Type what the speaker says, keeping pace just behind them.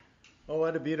Oh,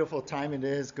 what a beautiful time it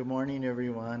is. Good morning,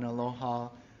 everyone. Aloha.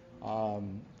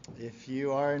 If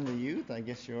you are in the youth, I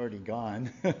guess you're already gone.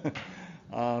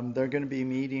 They're going to be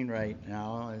meeting right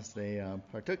now as they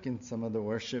partook in some of the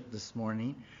worship this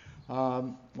morning.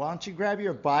 Why don't you grab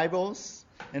your Bibles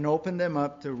and open them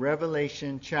up to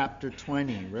Revelation chapter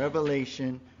 20.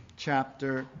 Revelation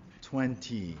chapter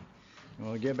 20. And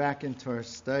we'll get back into our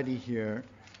study here.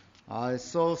 It's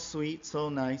so sweet, so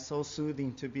nice, so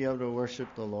soothing to be able to worship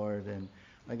the Lord. And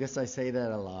I guess I say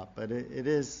that a lot, but it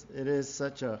is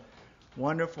such a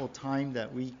wonderful time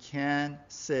that we can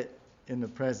sit in the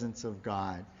presence of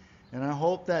God. And I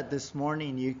hope that this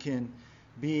morning you can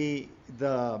be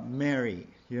the Mary,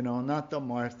 not the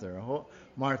Martha.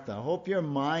 I hope your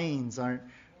minds aren't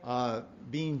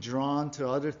being drawn to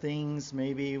other things,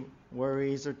 maybe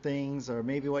worries or things, or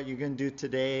maybe what you're going to do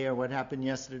today, or what happened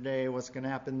yesterday, what's going to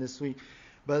happen this week.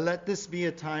 But let this be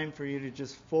a time for you to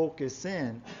just focus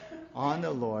in on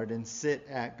the Lord and sit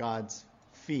at God's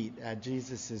feet, at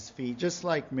Jesus' feet, just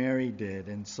like Mary did.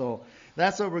 And so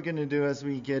that's what we're going to do as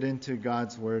we get into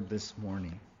God's Word this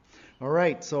morning. All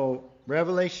right, so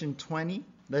Revelation 20,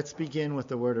 let's begin with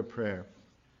the word of prayer.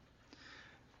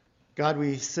 God,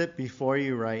 we sit before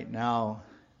you right now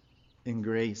in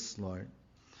grace, Lord.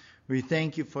 We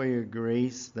thank you for your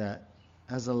grace that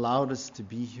has allowed us to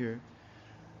be here.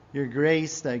 Your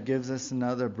grace that gives us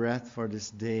another breath for this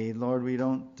day. Lord, we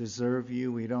don't deserve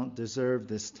you. We don't deserve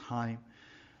this time.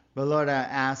 But Lord, I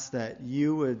ask that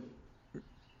you would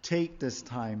take this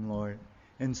time, Lord,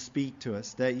 and speak to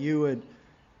us. That you would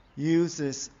use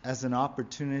this as an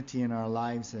opportunity in our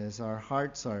lives as our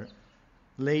hearts are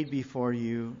laid before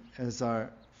you, as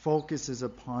our focus is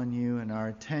upon you and our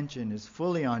attention is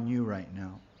fully on you right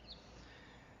now.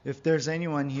 If there's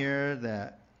anyone here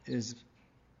that is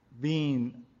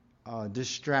being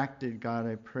distracted, God,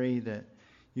 I pray that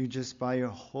you just by your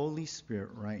Holy Spirit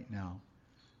right now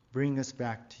bring us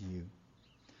back to you.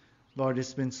 Lord,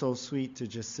 it's been so sweet to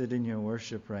just sit in your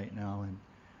worship right now. And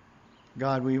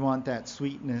God, we want that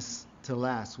sweetness to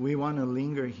last. We want to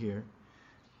linger here.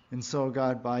 And so,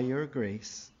 God, by your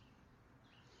grace,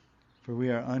 for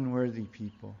we are unworthy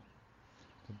people,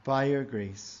 but by your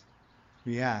grace,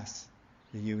 we ask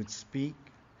that you would speak,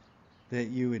 that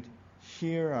you would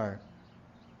hear our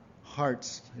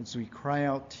hearts as we cry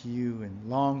out to you and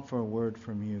long for a word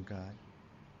from you, God.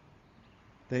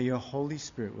 That your Holy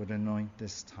Spirit would anoint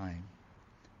this time.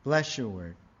 Bless your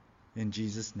word. In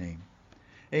Jesus' name.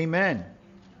 Amen.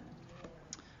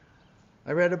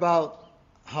 I read about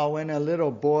how when a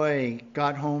little boy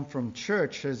got home from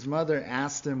church, his mother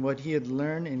asked him what he had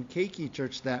learned in Keiki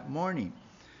Church that morning.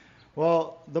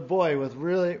 Well, the boy, with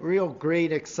real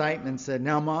great excitement, said,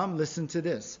 "Now, Mom, listen to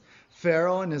this.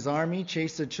 Pharaoh and his army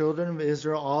chased the children of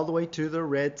Israel all the way to the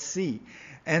Red Sea.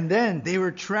 And then they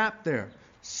were trapped there.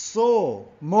 So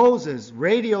Moses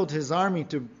radioed his army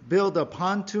to build a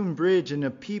pontoon bridge, and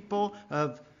the people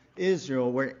of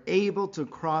Israel were able to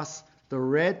cross the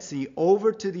Red Sea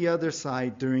over to the other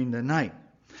side during the night.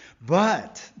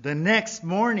 But the next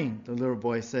morning," the little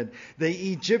boy said, "the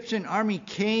Egyptian army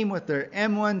came with their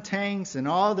M1 tanks and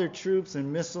all their troops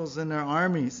and missiles in their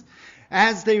armies.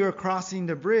 As they were crossing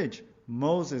the bridge,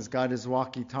 Moses got his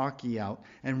walkie-talkie out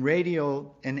and radioed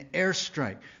an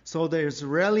airstrike. So the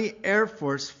Israeli Air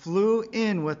Force flew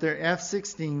in with their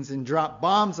F-16s and dropped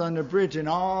bombs on the bridge, and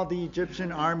all the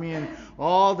Egyptian army and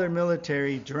all their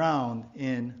military drowned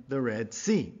in the Red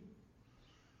Sea."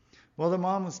 Well, the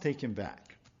mom was taken back.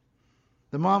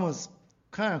 The mom was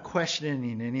kind of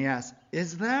questioning, and he asked,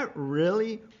 "Is that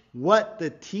really what the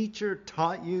teacher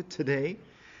taught you today?"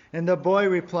 And the boy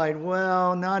replied,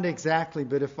 "Well, not exactly,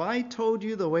 but if I told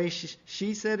you the way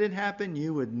she said it happened,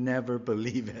 you would never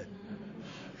believe it."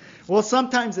 Well,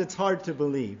 sometimes it's hard to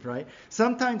believe, right?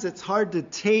 Sometimes it's hard to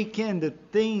take in the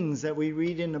things that we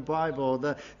read in the Bible,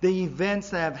 the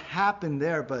events that have happened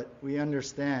there, but we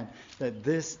understand that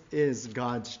this is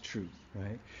God's truth,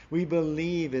 right? We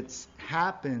believe it's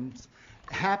happened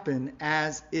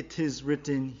as it is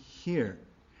written here.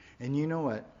 And you know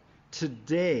what?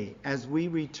 Today, as we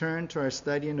return to our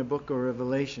study in the book of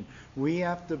Revelation, we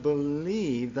have to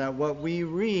believe that what we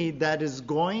read that is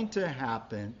going to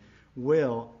happen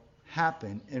will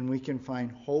happen, and we can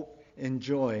find hope and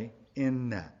joy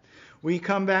in that. We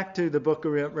come back to the book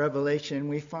of Revelation.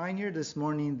 We find here this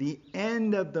morning the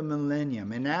end of the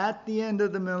millennium. And at the end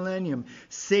of the millennium,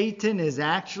 Satan is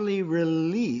actually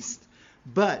released,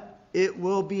 but it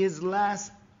will be his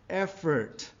last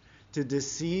effort to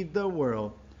deceive the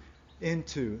world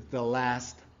into the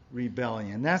last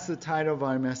rebellion. That's the title of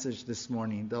our message this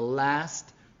morning, The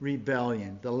Last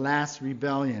Rebellion. The Last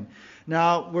Rebellion.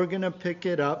 Now, we're going to pick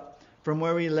it up from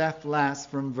where we left last,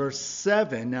 from verse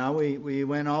 7. Now we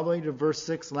went all the way to verse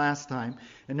 6 last time.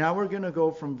 And now we're going to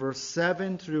go from verse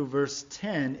 7 through verse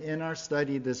 10 in our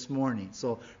study this morning.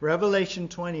 So Revelation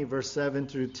 20, verse 7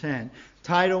 through 10.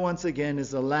 Title once again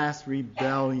is The Last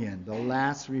Rebellion. The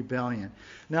Last Rebellion.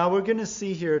 Now we're going to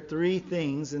see here three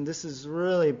things, and this is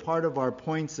really part of our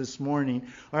points this morning.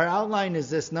 Our outline is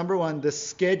this. Number one, the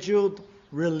scheduled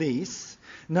release.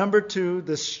 Number two,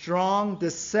 the strong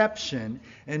deception.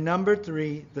 And number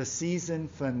three, the season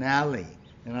finale.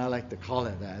 And I like to call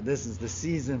it that. This is the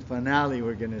season finale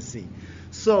we're going to see.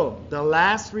 So, the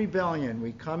last rebellion,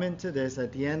 we come into this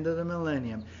at the end of the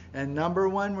millennium. And number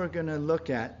one, we're going to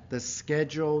look at the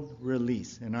scheduled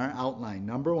release in our outline.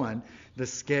 Number one, the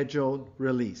scheduled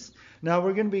release. Now,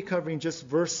 we're going to be covering just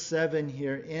verse 7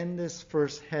 here in this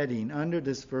first heading, under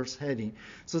this first heading.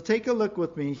 So take a look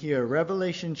with me here.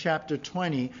 Revelation chapter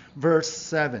 20, verse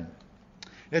 7.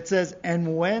 It says,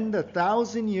 "And when the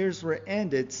 1,000 years were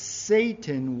ended,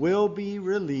 Satan will be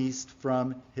released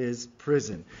from his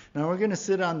prison." Now we're going to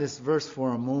sit on this verse for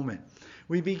a moment.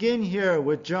 We begin here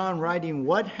with John writing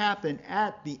what happened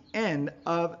at the end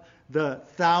of the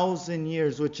 1,000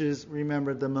 years, which is,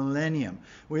 remember, the millennium.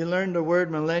 We learned the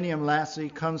word millennium last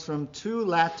week comes from two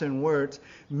Latin words,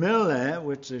 mille,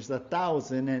 which is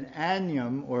 1,000, and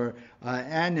annum, or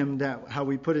annum, that how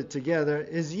we put it together,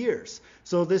 is years.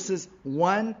 So this is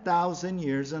 1,000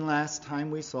 years, and last time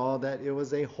we saw that it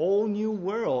was a whole new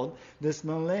world, this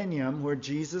millennium, where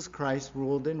Jesus Christ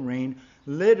ruled and reigned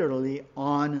literally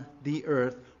on the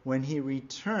earth when he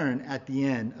returned at the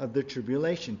end of the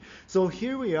tribulation. So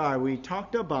here we are. We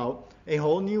talked about a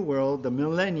whole new world, the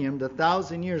millennium, the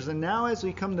 1,000 years. And now as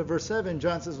we come to verse 7,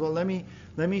 John says, well, let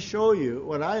me show you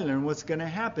what I learned, what's going to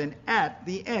happen at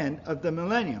the end of the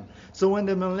millennium. So when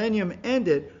the millennium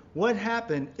ended, what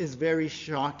happened is very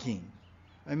shocking.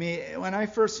 I mean, when I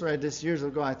first read this years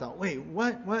ago, I thought, wait,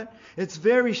 what? It's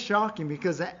very shocking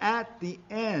because at the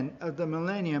end of the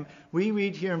millennium, we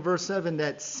read here in verse 7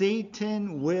 that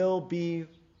Satan will be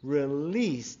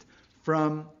released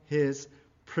from his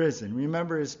prison.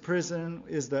 Remember, his prison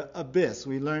is the abyss.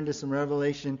 We learned this in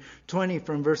Revelation 20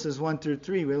 from verses 1 through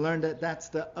 3. We learned that that's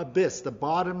the abyss, the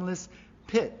bottomless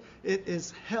pit. It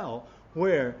is hell,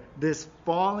 where this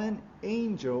fallen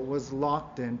angel was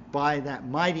locked in by that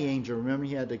mighty angel. Remember,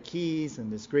 he had the keys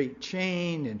and this great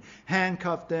chain and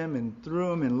handcuffed them and threw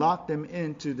them and locked them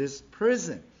into this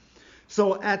prison.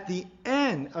 So at the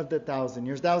end of the 1,000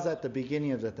 years, that was at the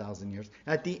beginning of the 1,000 years.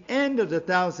 At the end of the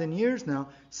 1,000 years now,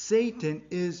 Satan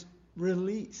is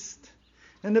released.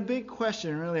 And the big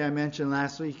question, really, I mentioned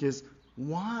last week is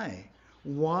why?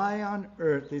 Why on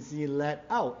earth is he let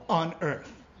out on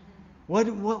earth?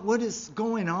 What is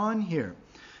going on here?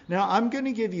 Now, I'm going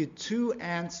to give you two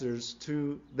answers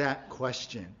to that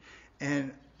question.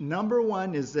 And number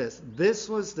one is this. This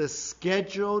was the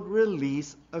scheduled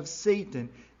release of Satan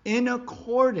in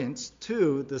accordance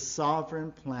to the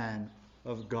sovereign plan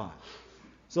of God.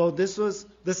 So this was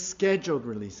the scheduled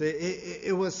release.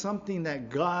 It was something that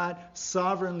God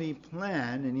sovereignly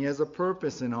planned, and he has a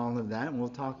purpose in all of that, and we'll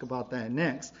talk about that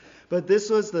next. But this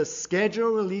was the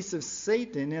scheduled release of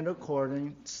Satan in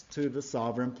accordance to the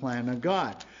sovereign plan of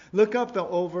God. Look up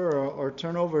or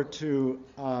turn over to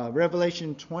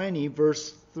Revelation 20,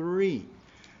 verse 3.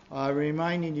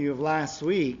 Reminding you of last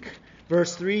week.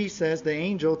 Verse 3 says, the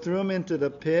angel threw him into the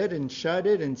pit and shut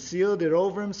it and sealed it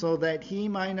over him so that he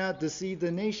might not deceive the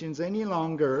nations any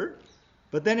longer.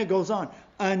 But then it goes on,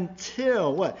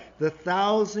 until what? The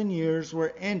 1,000 years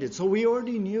were ended. So we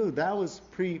already knew that was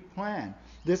pre-planned.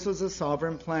 This was a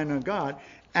sovereign plan of God.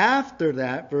 After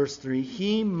that, verse 3,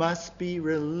 he must be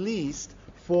released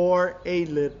for a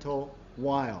little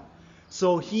while.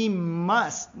 So he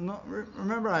must,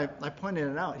 remember I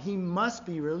pointed it out, he must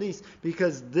be released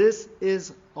because this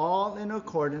is all in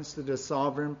accordance to the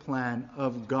sovereign plan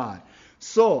of God.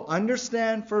 So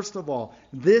understand, first of all,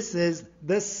 this is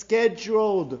the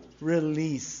scheduled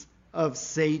release of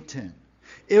Satan.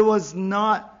 It was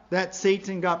not that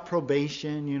Satan got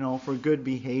probation, for good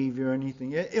behavior or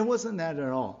anything. It wasn't that at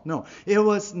all. No, it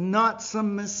was not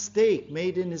some mistake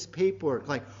made in his paperwork,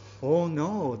 like, oh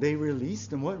no, they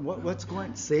released him. What's going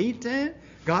on? Satan?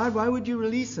 God, why would you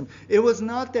release him? It was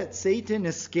not that Satan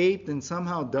escaped and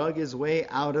somehow dug his way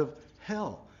out of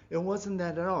hell. It wasn't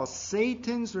that at all.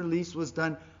 Satan's release was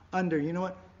done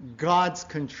under, God's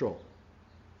control.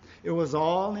 It was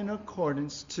all in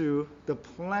accordance to the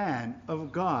plan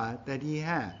of God that he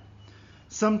had.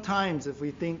 Sometimes if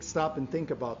we stop and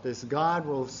think about this, God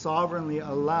will sovereignly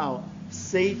allow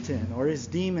Satan or his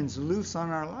demons loose on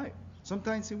our life.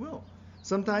 Sometimes he will.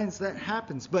 Sometimes that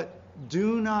happens. But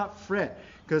do not fret.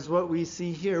 Because what we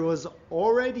see here was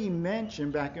already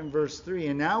mentioned back in verse 3,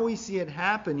 and now we see it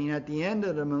happening at the end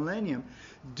of the millennium.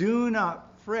 Do not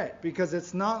fret, because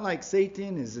it's not like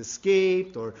Satan has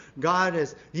escaped or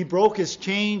he broke his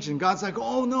chains and God's like,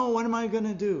 oh no, what am I going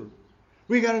to do?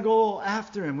 We got to go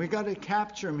after him. We got to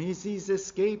capture him. He's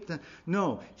escaped.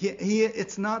 No,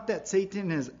 it's not that Satan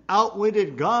has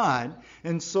outwitted God,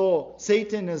 and so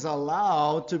Satan is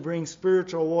allowed to bring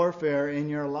spiritual warfare in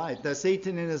your life. That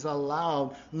Satan is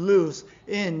allowed loose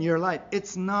in your life.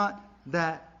 It's not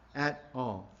that at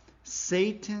all.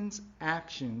 Satan's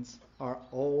actions are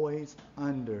always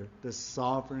under the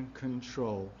sovereign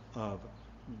control of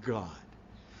God.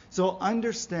 So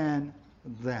understand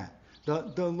that.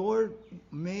 The Lord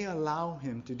may allow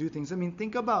him to do things. I mean,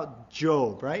 think about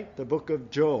Job, right? The book of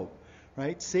Job,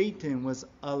 right? Satan was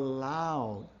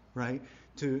allowed, right,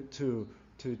 to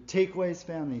take away his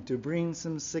family, to bring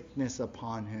some sickness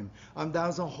upon him. That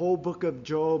was a whole book of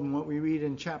Job, and what we read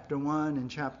in chapter 1 and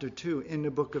chapter 2 in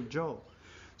the book of Job.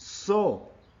 So,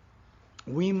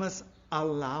 we must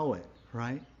allow it,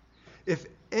 right? If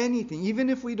anything, even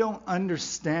if we don't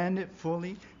understand it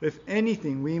fully, if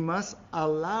anything, we must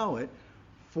allow it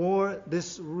for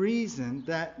this reason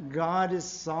that God is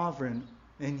sovereign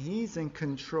and he's in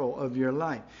control of your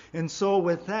life. And so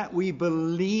with that, we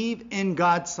believe in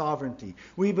God's sovereignty.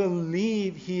 We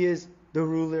believe he is the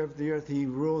ruler of the earth. He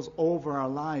rules over our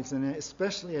lives. And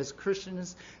especially as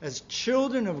Christians, as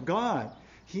children of God,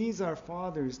 he's our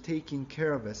Father who's taking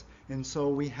care of us. And so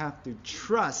we have to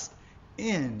trust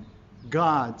in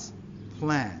God's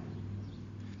plan.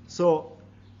 So,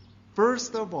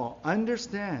 first of all,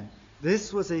 understand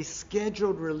this was a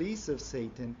scheduled release of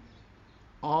Satan,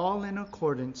 all in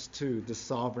accordance to the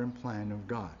sovereign plan of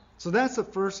God. So that's the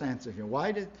first answer here.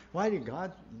 Why did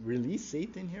God release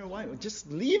Satan here? Why? Just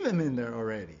leave him in there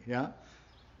already, yeah?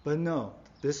 But no,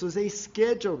 this was a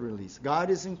scheduled release.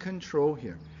 God is in control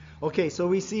here. Okay, so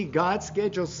we see God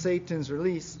schedules Satan's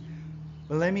release.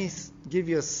 But let me give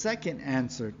you a second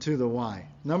answer to the why.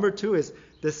 Number 2 is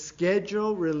the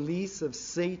scheduled release of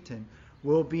Satan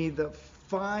will be the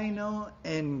final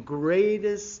and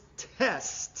greatest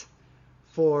test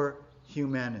for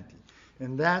humanity.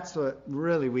 And that's what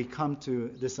really we come to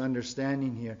this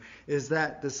understanding here, is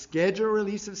that the scheduled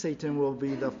release of Satan will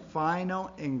be the final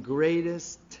and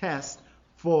greatest test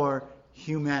for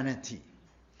humanity.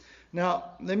 Now,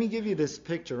 let me give you this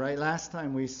picture, right? Last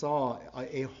time we saw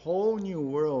a whole new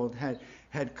world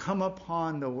had come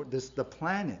upon the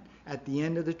planet at the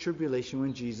end of the tribulation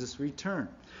when Jesus returned.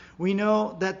 We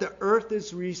know that the earth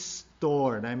is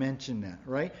restored. I mentioned that,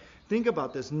 right? Think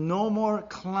about this. No more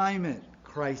climate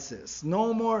crisis.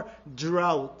 No more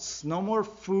droughts. No more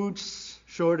food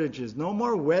shortages. No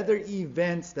more weather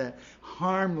events that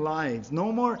harm lives.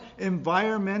 No more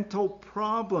environmental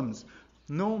problems.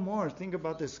 No more. Think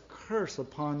about this curse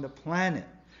upon the planet.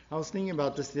 I was thinking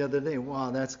about this the other day.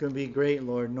 Wow, that's going to be great,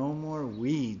 Lord. No more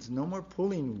weeds. No more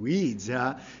pulling weeds,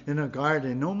 in a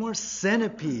garden. No more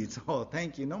centipedes. Oh,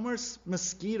 thank you. No more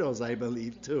mosquitoes, I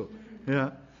believe, too.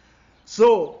 Yeah.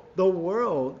 So the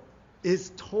world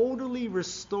is totally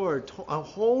restored. A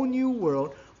whole new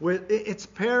world. It's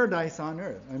paradise on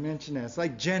earth. I mentioned that. It's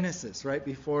like Genesis, right?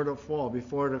 Before the fall,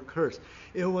 before the curse.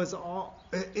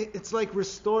 It's like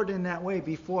restored in that way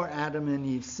before Adam and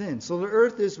Eve sinned. So the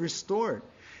earth is restored.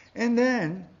 And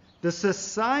then the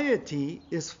society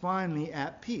is finally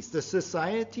at peace. The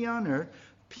society on earth,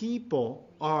 people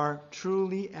are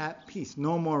truly at peace.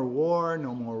 No more war,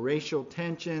 no more racial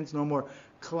tensions, no more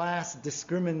class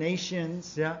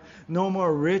discriminations, no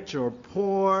more rich or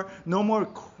poor, no more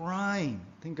crime.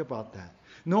 Think about that.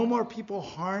 No more people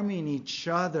harming each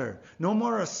other. No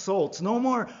more assaults. No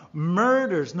more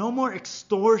murders. No more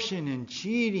extortion and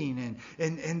cheating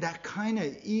and that kind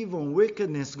of evil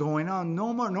wickedness going on.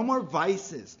 No more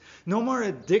vices. No more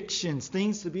addictions,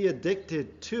 things to be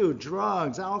addicted to,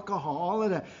 drugs, alcohol, all of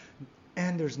that.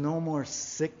 And there's no more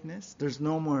sickness. There's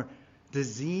no more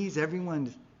disease.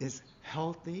 Everyone is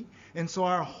healthy. And so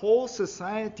our whole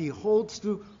society holds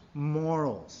to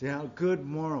morals, good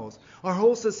morals. Our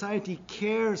whole society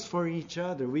cares for each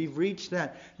other. We've reached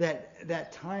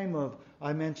that time of,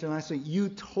 I mentioned last week,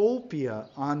 utopia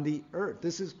on the earth.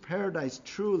 This is paradise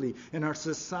truly, and our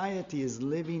society is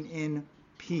living in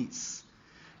peace.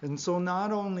 And so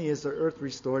not only is the earth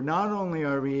restored, not only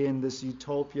are we in this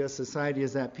utopia, society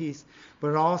is at peace,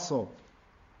 but also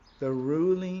the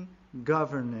ruling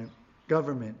government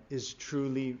is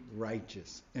truly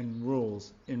righteous and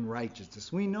rules in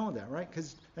righteousness. We know that, right?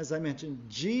 Because, as I mentioned,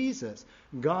 Jesus,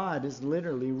 God, is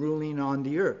literally ruling on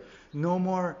the earth. No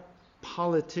more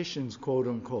politicians, quote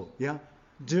unquote.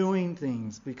 doing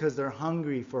things because they're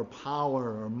hungry for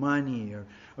power or money, or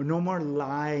no more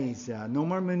lies, no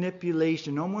more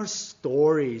manipulation, no more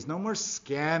stories, no more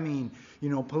scamming,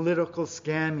 political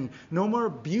scamming, no more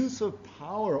abuse of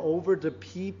power over the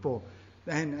people.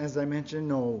 And as I mentioned,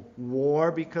 no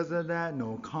war because of that,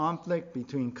 no conflict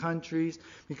between countries,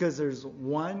 because there's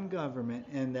one government,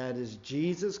 and that is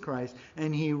Jesus Christ,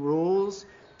 and He rules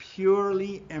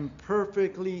purely and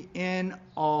perfectly in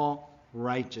all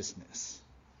righteousness.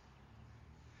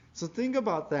 So think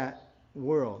about that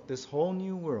world, this whole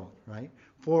new world, right?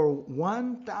 For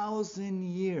 1,000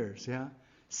 years,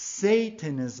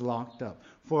 Satan is locked up.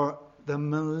 For the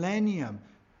millennium,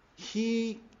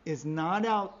 he is not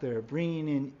out there bringing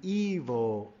in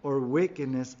evil or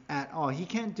wickedness at all. He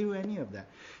can't do any of that.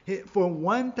 For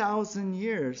 1,000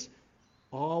 years,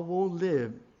 all will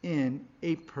live in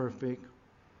a perfect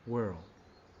world.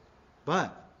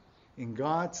 But in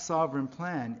God's sovereign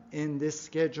plan, in this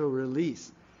scheduled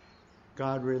release,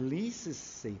 God releases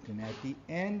Satan at the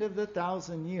end of the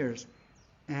 1,000 years,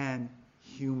 and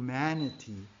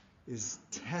humanity is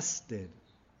tested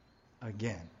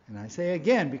again. And I say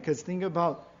again because think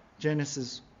about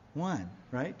Genesis 1,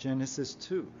 right? Genesis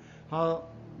 2. How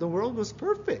the world was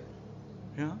perfect.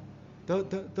 The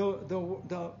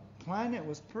planet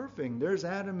was perfect. There's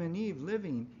Adam and Eve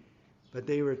living, but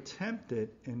they were tempted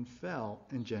and fell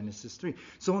in Genesis 3.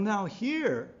 So now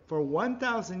here, for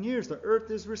 1,000 years, the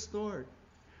earth is restored.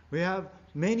 We have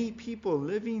many people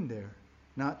living there.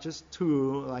 Not just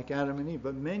two like Adam and Eve,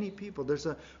 but many people. There's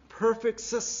a perfect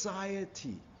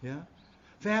society.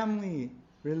 Family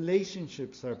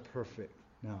relationships are perfect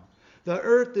now. The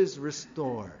earth is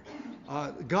restored.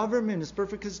 Government is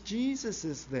perfect because Jesus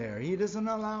is there. He doesn't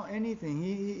allow anything.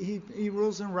 He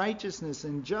rules in righteousness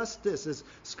and justice, as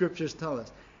scriptures tell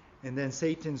us. And then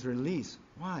Satan's released.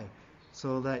 Why?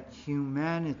 So that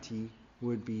humanity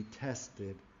would be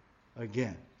tested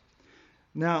again.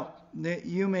 Now,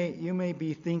 you may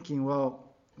be thinking, well,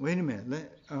 wait a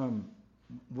minute.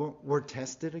 We're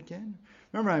tested again?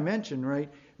 Remember I mentioned, right,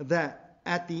 that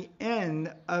at the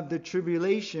end of the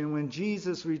tribulation, when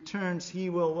Jesus returns, He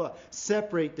will what?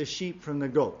 Separate the sheep from the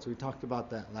goats. We talked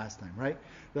about that last time, right?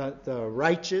 The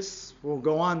righteous will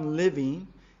go on living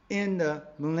in the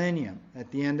millennium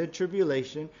at the end of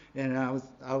tribulation. And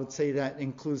I would say that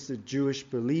includes the Jewish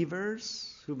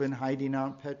believers who've been hiding out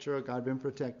in Petra, God been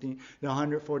protecting, the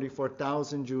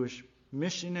 144,000 Jewish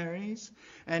missionaries.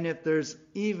 And if there's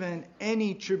even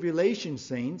any tribulation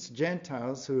saints,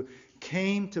 Gentiles, who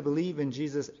came to believe in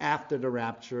Jesus after the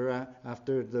rapture,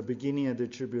 after the beginning of the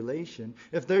tribulation,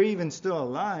 if they're even still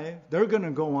alive, they're going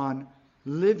to go on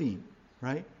living,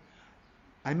 right?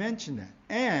 I mentioned that.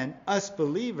 And us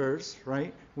believers,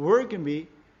 right, we're going to be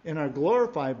in our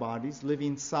glorified bodies,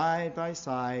 living side by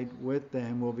side with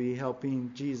them. We'll be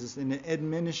helping Jesus in the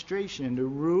administration, the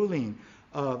ruling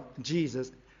of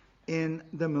Jesus in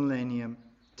the millennium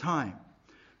time.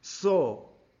 So,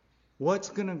 what's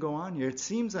going to go on here? It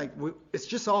seems like it's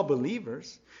just all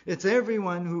believers. It's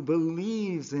everyone who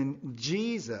believes in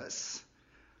Jesus.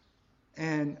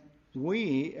 And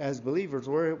we, as believers,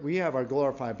 we have our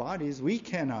glorified bodies. We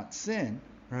cannot sin,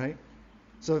 right?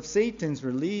 So if Satan's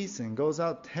released and goes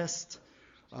out test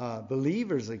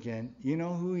believers again, you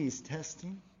know who he's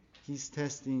testing? He's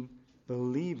testing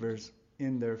believers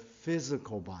in their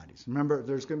physical bodies. Remember,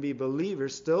 there's going to be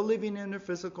believers still living in their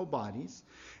physical bodies,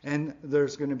 and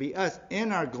there's going to be us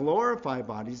in our glorified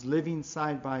bodies living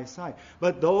side by side.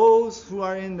 But those who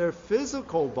are in their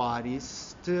physical bodies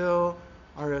still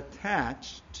are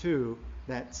attached to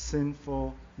that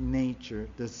sinful nature,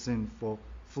 the sinful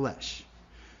flesh.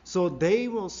 So they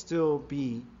will still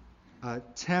be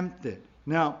tempted.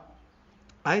 Now,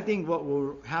 I think what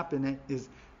will happen is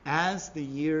as the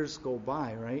years go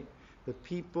by, right, the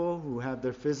people who have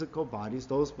their physical bodies,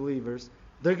 those believers,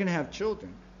 they're going to have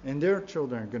children. And their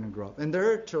children are going to grow up. And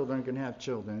their children are going to have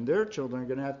children. And their children are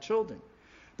going to have children.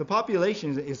 The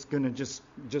population is going to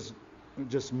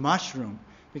just mushroom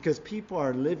because people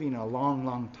are living a long,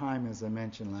 long time, as I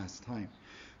mentioned last time.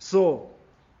 So,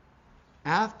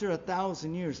 after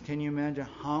 1,000 years, can you imagine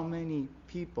how many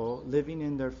people living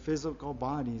in their physical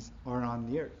bodies are on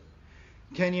the earth?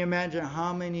 Can you imagine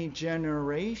how many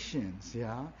generations,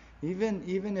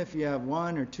 Even if you have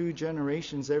one or two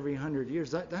generations every 100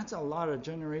 years, that's a lot of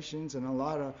generations and a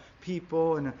lot of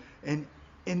people. And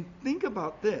think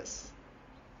about this.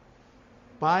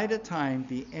 By the time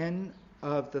the end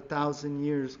of the 1,000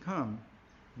 years come,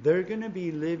 they're going to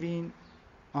be living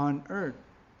on earth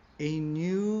a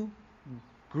new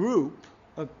group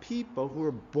of people who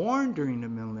were born during the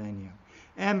millennium.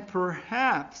 And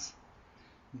perhaps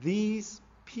these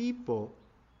people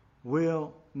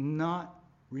will not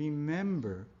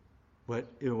remember what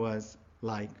it was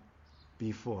like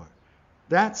before.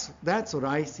 That's what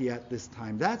I see at this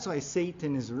time. That's why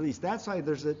Satan is released. That's why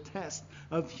there's a test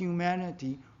of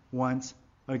humanity once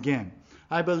again.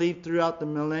 I believe throughout the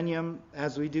millennium,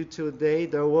 as we do today,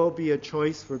 there will be a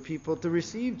choice for people to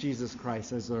receive Jesus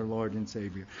Christ as their Lord and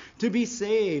Savior, to be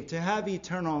saved, to have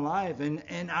eternal life.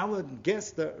 And I would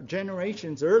guess the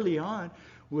generations early on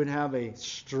would have a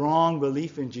strong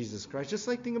belief in Jesus Christ. Just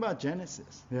like think about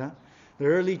Genesis. Yeah, the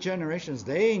early generations,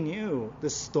 they knew the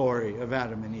story of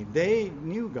Adam and Eve. They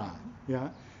knew God.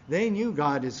 Yeah, they knew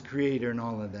God is creator and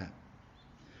all of that.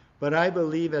 But I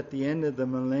believe at the end of the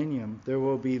millennium, there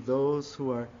will be those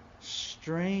who are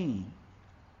straying,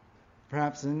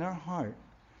 perhaps in their heart,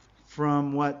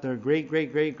 from what their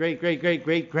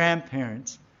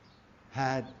great-great-great-great-great-great-great-grandparents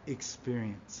had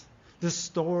experienced. The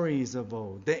stories of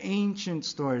old, the ancient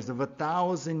stories of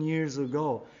 1,000 years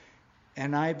ago.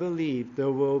 And I believe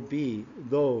there will be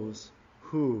those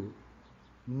who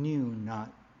knew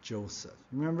not Joseph.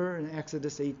 Remember in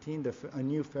Exodus 18, a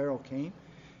new Pharaoh came?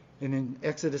 And in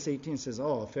Exodus 18 it says,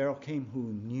 a Pharaoh came who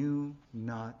knew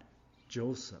not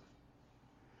Joseph.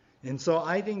 And so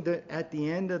I think that at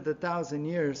the end of the 1,000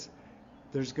 years,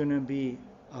 there's going to be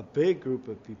a big group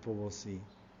of people we'll see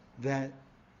that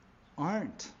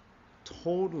aren't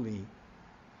totally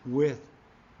with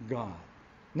God.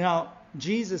 Now,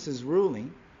 Jesus is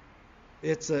ruling.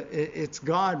 It's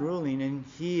God ruling, and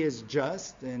He is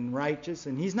just and righteous,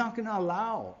 and He's not going to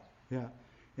allow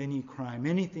any crime,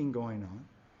 anything going on.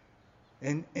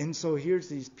 And so here's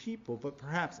these people, but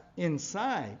perhaps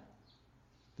inside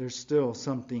there's still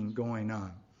something going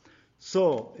on.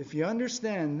 So if you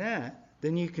understand that,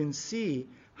 then you can see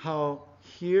how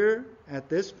here at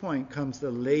this point comes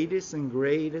the latest and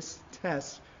greatest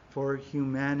test for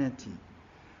humanity,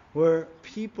 where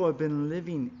people have been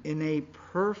living in a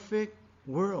perfect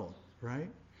world, right?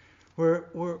 Where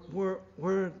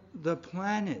the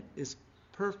planet is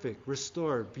perfect,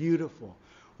 restored, beautiful,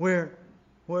 where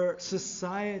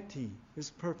society is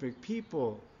perfect,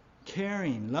 people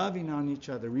caring, loving on each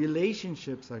other,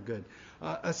 relationships are good.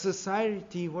 A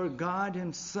society where God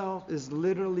Himself is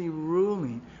literally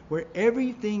ruling, where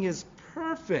everything is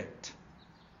perfect.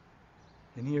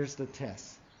 And here's the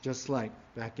test, just like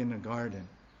back in the garden.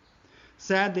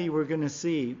 Sadly, we're going to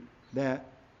see that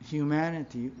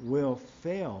humanity will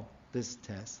fail this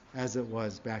test as it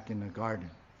was back in the garden.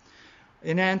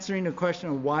 In answering the question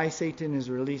of why Satan is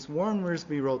released, Warren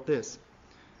Wiersbe wrote this: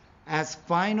 as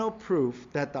final proof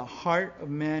that the heart of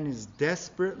man is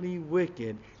desperately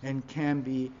wicked and can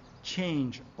be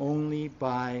changed only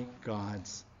by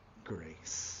God's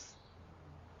grace.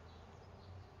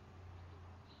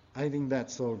 I think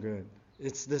that's so good.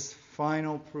 It's this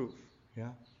final proof, yeah?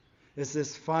 It's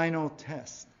this final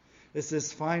test. It's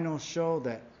this final show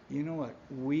that, you know what,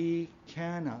 we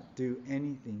cannot do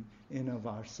anything in of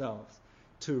ourselves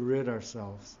to rid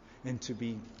ourselves and to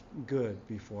be good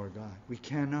before God. We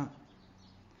cannot.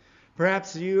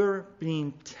 Perhaps you're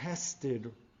being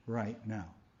tested right now.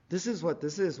 This is what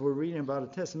this is. We're reading about a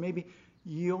test. Maybe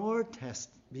you're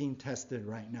being tested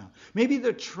right now. Maybe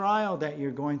the trial that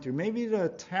you're going through. Maybe the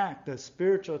attack, the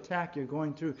spiritual attack you're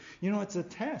going through. You know, it's a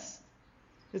test.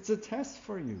 It's a test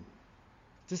for you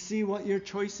to see what your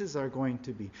choices are going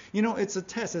to be. You know, it's a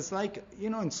test. It's like, you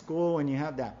know, in school when you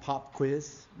have that pop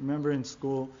quiz. Remember in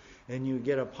school and you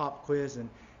get a pop quiz and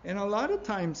a lot of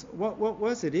times, what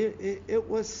was it? It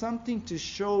was something to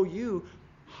show you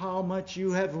how much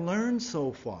you have learned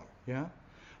so far. Yeah?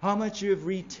 How much you have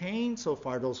retained so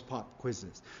far, those pop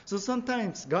quizzes. So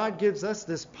sometimes God gives us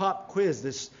this pop quiz,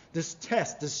 this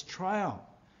test, this trial,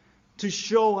 to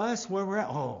show us where we're at.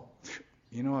 Oh,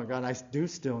 you know what, God, I do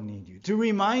still need you. To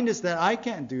remind us that I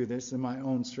can't do this in my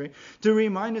own strength. To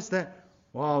remind us that,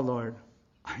 wow, Lord,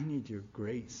 I need your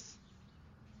grace.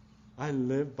 I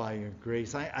live by your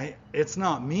grace. It's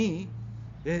not me.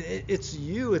 It's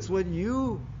you. It's what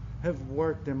you have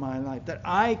worked in my life. That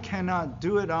I cannot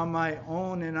do it on my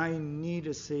own, and I need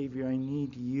a Savior. I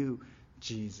need you,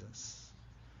 Jesus.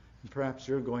 And perhaps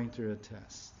you're going through a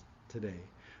test today.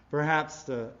 Perhaps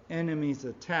the enemy's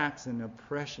attacks and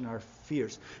oppression are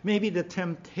fierce. Maybe the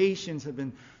temptations have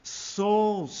been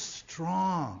so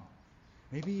strong.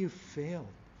 Maybe you failed.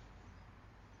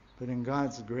 But in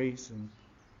God's grace and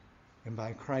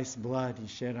by Christ's blood He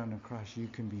shed on the cross, you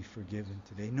can be forgiven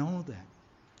today. Know that.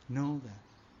 Know that.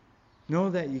 Know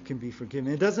that you can be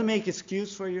forgiven. It doesn't make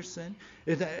excuse for your sin.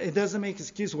 It doesn't make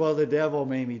excuse, well, the devil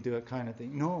made me do it kind of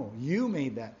thing. No, you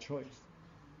made that choice.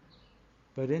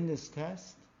 But in this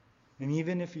test, and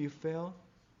even if you fail,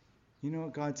 you know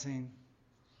what God's saying?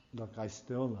 Look, I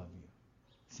still love you.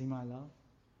 See my love?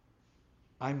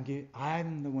 I'm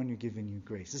the one who's giving you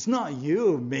grace. It's not you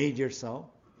who made yourself.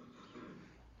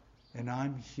 And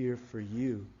I'm here for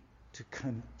you to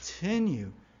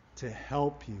continue to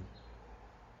help you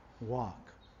walk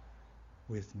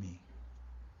with me.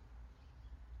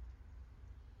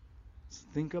 So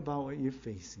think about what you're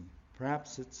facing.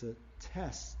 Perhaps it's a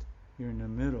test you're in the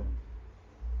middle.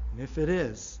 And if it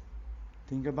is,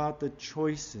 think about the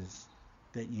choices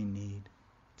that you need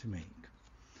to make.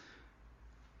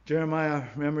 Jeremiah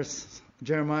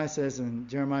says in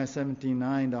Jeremiah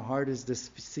 17:9, the heart is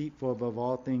deceitful above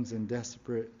all things and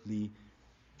desperately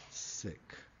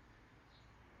sick.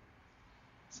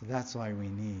 So that's why we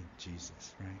need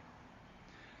Jesus, right?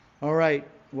 All right,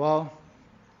 well,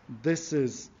 this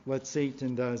is what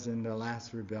Satan does in the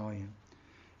last rebellion.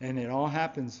 And it all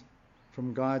happens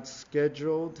from God's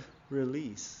scheduled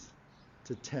release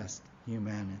to test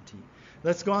humanity.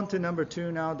 Let's go on to number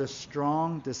 2 now, the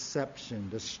strong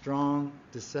deception. The strong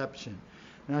deception.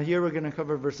 Now here we're going to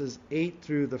cover verses 8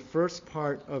 through the first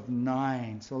part of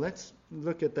 9. So let's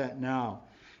look at that now.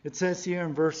 It says here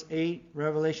in verse 8,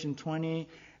 Revelation 20,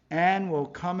 and will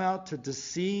come out to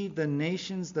deceive the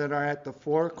nations that are at the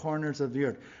four corners of the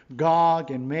earth, Gog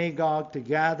and Magog, to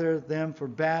gather them for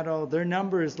battle. Their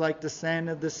number is like the sand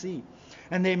of the sea.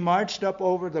 And they marched up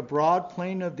over the broad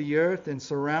plain of the earth and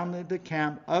surrounded the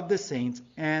camp of the saints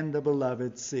and the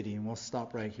beloved city. And we'll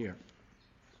stop right here.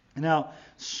 Now,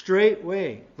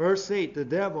 straightway, verse 8, the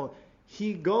devil,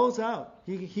 he goes out.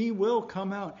 He will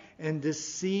come out and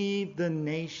deceive the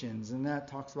nations. And that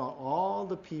talks about all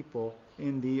the people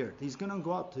in the earth. He's going to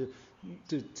go out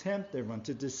to tempt everyone,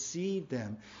 to deceive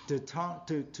them, to talk,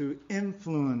 to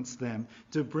influence them,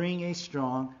 to bring a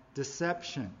strong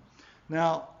deception.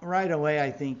 Now, right away,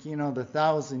 I think, the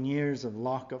 1,000 years of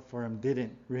lockup for him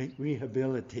didn't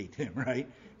rehabilitate him, right?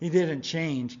 He didn't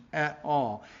change at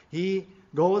all. He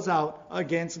goes out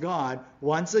against God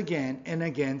once again and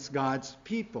against God's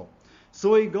people.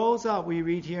 So he goes out, we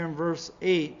read here in verse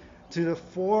 8, to the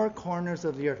four corners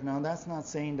of the earth. Now, that's not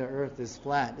saying the earth is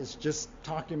flat. It's just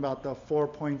talking about the 4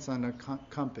 points on the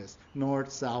compass, north,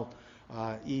 south,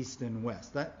 east, and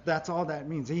west. That's all that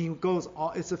means. He goes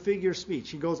it's a figure of speech.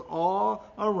 He goes all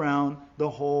around the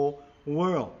whole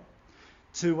world.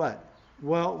 To what?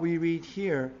 Well, we read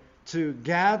here, to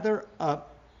gather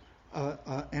up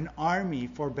an army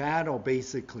for battle,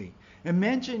 basically. And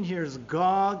mentioned here is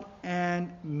Gog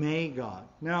and Magog.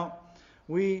 Now,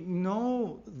 we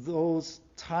know those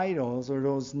titles or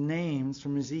those names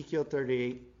from Ezekiel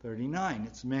 38:39.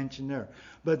 It's mentioned there.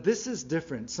 But this is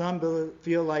different. Some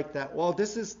feel like that, well,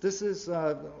 this is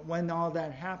when all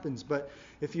that happens. But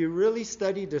if you really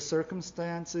study the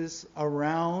circumstances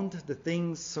around, the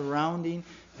things surrounding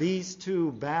these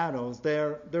two battles,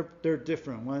 they're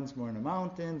different. One's more in a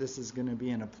mountain. This is going to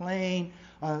be in a plain,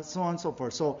 so on and so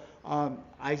forth. So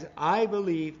I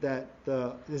believe that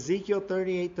the Ezekiel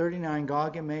 38:39,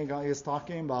 Gog and Magog, is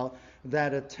talking about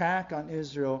that attack on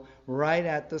Israel right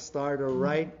at the start, or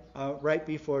right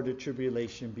before the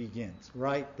tribulation begins,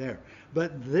 right there.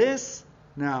 But this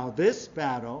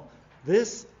battle,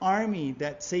 this army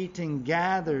that Satan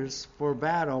gathers for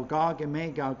battle, Gog and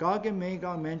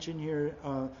Magog mentioned here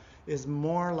is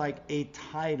more like a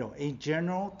title, a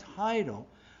general title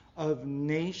of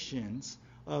nations,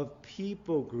 of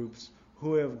people groups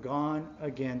who have gone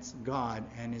against God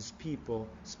and his people,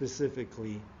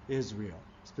 specifically Israel,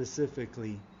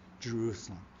 specifically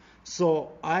Jerusalem.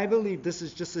 So I believe this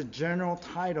is just a general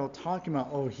title talking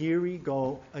about, here we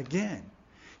go again.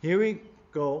 Here we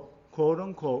go, quote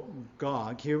unquote,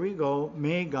 Gog. Here we go,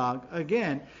 Magog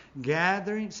again.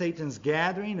 Satan's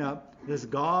gathering up this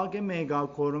Gog and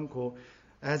Magog, quote unquote,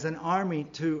 as an army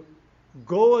to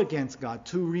go against God,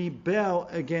 to rebel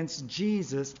against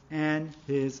Jesus and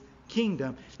his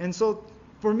kingdom. And so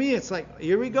for me, it's like,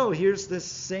 here we go. Here's this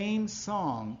same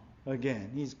song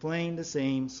again. He's playing the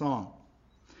same song.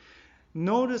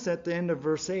 Notice at the end of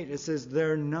verse 8, it says,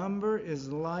 their number is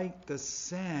like the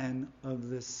sand of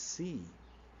the sea.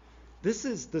 This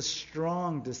is the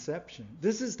strong deception.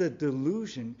 This is the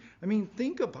delusion. I mean,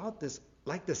 think about this.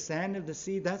 Like the sand of the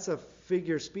sea, that's a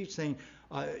figure of speech saying,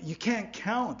 you can't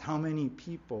count how many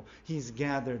people he's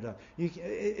gathered up.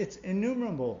 It's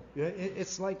innumerable.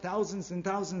 It's like thousands and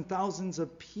thousands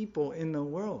of people in the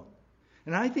world.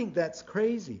 And I think that's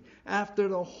crazy. After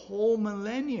the whole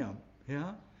millennium,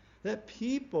 that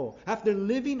people, after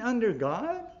living under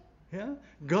God,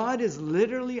 God is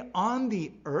literally on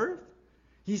the earth.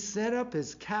 He set up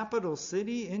his capital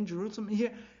city in Jerusalem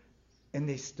here. And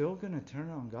they're still going to turn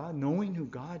on God, knowing who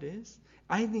God is?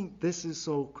 I think this is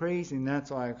so crazy, and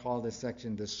that's why I call this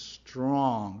section the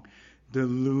strong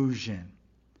delusion.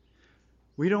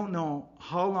 We don't know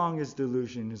how long his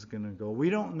delusion is going to go. We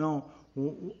don't know,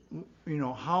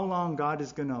 how long God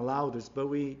is going to allow this. But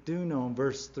we do know in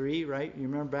verse 3, right? You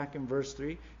remember back in verse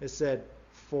 3? It said,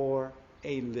 for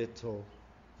a little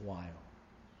while.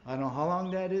 I don't know how long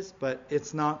that is, but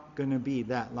it's not going to be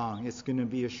that long. It's going to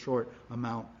be a short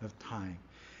amount of time.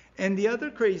 And the other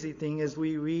crazy thing is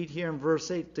we read here in verse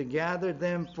 8, to gather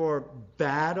them for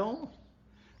battle.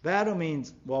 Battle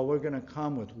means, well, we're going to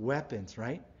come with weapons,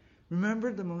 right?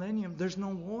 Remember the millennium, there's no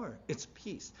war. It's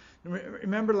peace.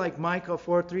 Remember, like Micah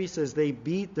 4:3 says, they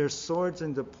beat their swords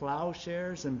into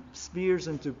plowshares and spears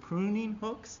into pruning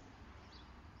hooks.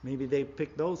 Maybe they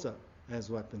pick those up as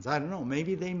weapons. I don't know.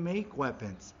 Maybe they make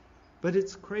weapons. But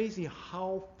it's crazy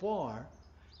how far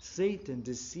Satan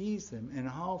deceives them and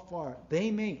how far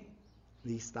they make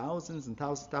these thousands and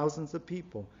thousands of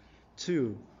people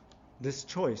to this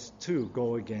choice to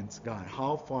go against God.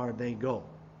 How far they go.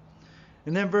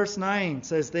 And then verse 9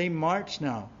 says, they march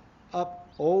now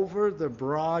up over the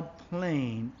broad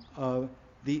plain of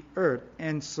the earth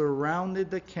and surrounded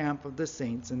the camp of the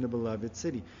saints in the beloved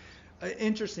city.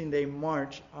 Interesting, they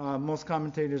march. Most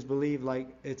commentators believe like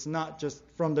it's not just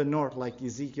from the north like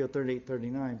Ezekiel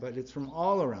 38:39, but it's from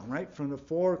all around, right? From the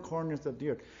four corners of the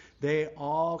earth. They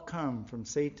all come from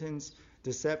Satan's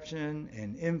deception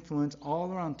and influence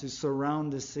all around to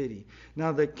surround the city.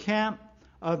 Now the camp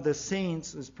of the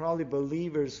saints is probably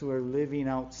believers who are living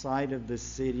outside of the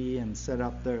city and set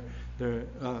up their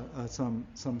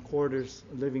some quarters,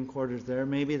 living quarters there.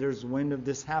 Maybe there's wind of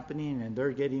this happening and they're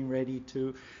getting ready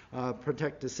to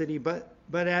protect the city. But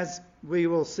as we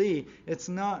will see, it's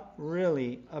not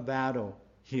really a battle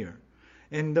here.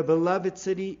 And the beloved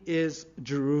city is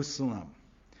Jerusalem.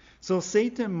 So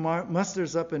Satan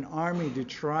musters up an army to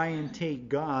try and take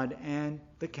God and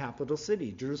the capital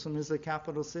city. Jerusalem is the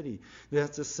capital city.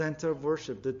 That's the center of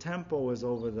worship. The temple is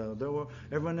over there.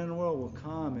 Everyone in the world will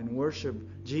come and worship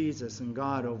Jesus and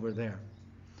God over there.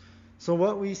 So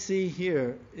what we see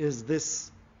here is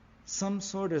this, some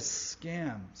sort of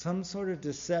scam, some sort of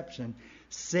deception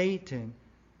Satan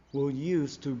will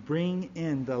use to bring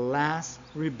in the last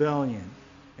rebellion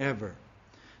ever.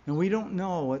 And we don't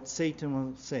know what Satan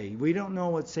will say. We don't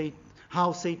know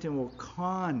how Satan will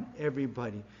con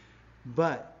everybody.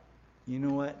 But you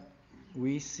know what?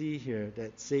 We see here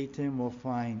that Satan will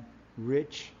find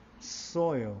rich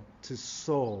soil to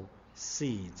sow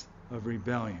seeds of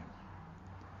rebellion.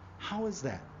 How is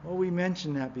that? Well, we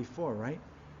mentioned that before, right?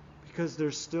 Because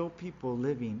there's still people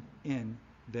living in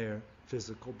their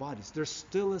physical bodies. There's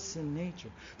still a sin nature.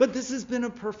 But this has been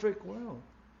a perfect world.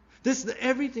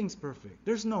 Everything's perfect.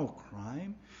 There's no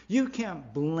crime. You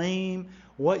can't blame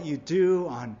what you do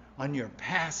on your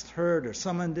past hurt or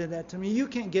someone did that to me. You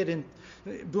can't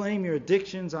blame your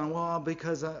addictions on,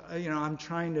 because I'm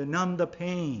trying to numb the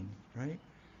pain, right?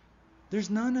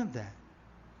 There's none of that.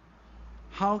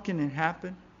 How can it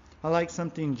happen? I like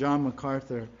something John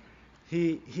MacArthur,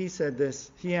 he said this,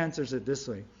 he answers it this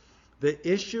way.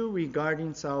 The issue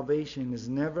regarding salvation is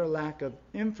never lack of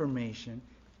information.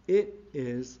 It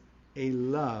is a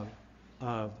love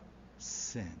of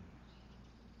sin.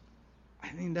 I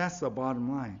think that's the bottom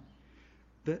line.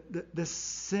 The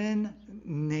sin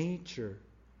nature,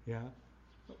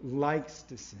 likes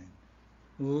to sin,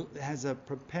 has a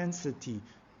propensity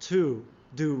to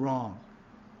do wrong,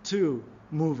 to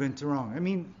move into wrong. I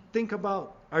mean, think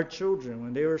about our children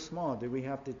when they were small. Did we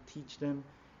have to teach them,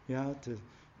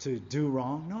 to do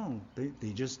wrong? No,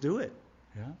 they just do it.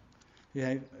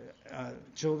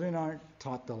 Children aren't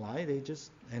taught to lie. They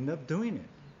just end up doing it.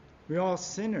 We're all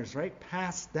sinners, right?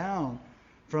 Passed down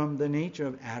from the nature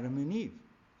of Adam and Eve.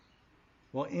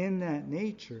 Well, in that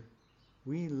nature,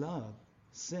 we love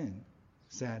sin,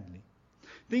 sadly.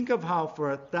 Think of how for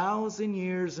 1,000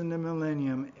 years in the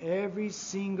millennium, every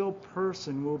single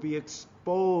person will be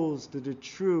exposed to the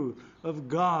truth of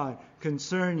God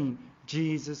concerning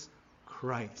Jesus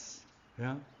Christ.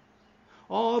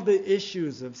 All the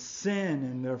issues of sin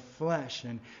and their flesh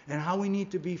and how we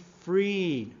need to be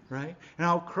freed, right? And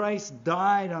how Christ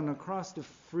died on the cross to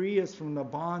free us from the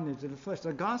bondage of the flesh.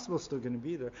 The gospel is still going to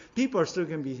be there. People are still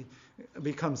going to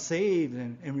become saved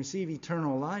and receive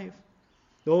eternal life.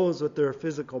 Those with their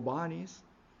physical bodies.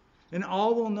 And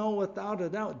all will know without a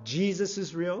doubt Jesus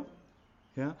is real.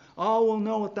 All will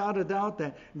know without a doubt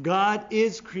that God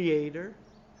is creator.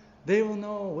 They will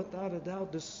know without a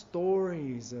doubt the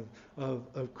stories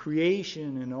of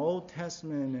creation in the Old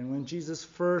Testament and when Jesus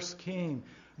first came.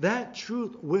 That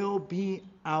truth will be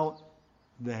out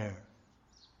there.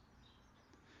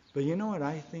 But you know what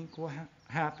I think will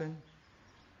happen?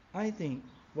 I think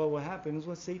what will happen is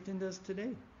what Satan does today.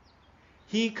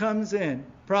 He comes in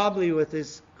probably with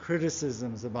his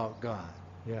criticisms about God.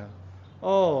 Yeah.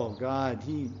 Oh, God,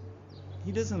 He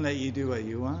doesn't let you do what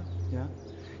you want. Yeah.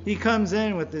 He comes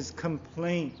in with his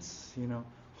complaints,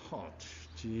 Oh,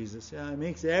 Jesus, yeah, it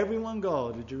makes everyone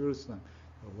go to Jerusalem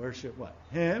to worship what?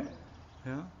 Him.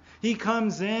 Yeah. He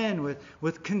comes in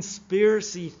with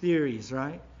conspiracy theories,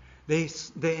 right? They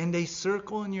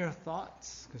circle in your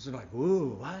thoughts because they're like,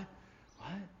 "Ooh, what?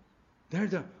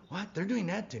 They're doing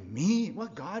that to me?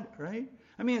 What, God, right?"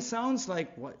 I mean, it sounds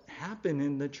like what happened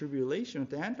in the tribulation with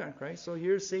the Antichrist. So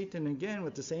here's Satan again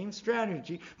with the same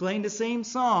strategy, playing the same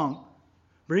song,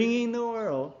 bringing the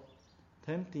world,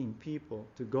 tempting people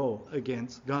to go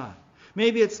against God.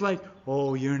 Maybe it's like,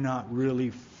 "Oh, you're not really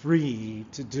free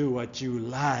to do what you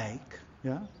like."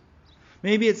 Yeah.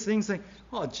 Maybe it's things like,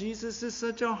 "Oh, Jesus is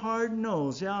such a hard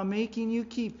nose, yeah, making you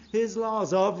keep His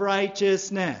laws of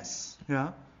righteousness."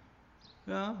 Yeah.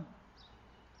 Yeah.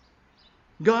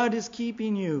 God is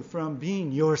keeping you from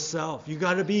being yourself. You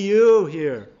got to be you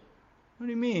here. What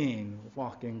do you mean,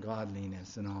 walk in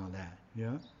godliness and all that?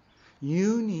 Yeah.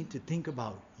 You need to think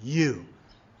about you.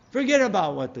 Forget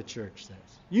about what the church says.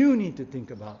 You need to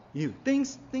think about you.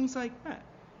 Things like that.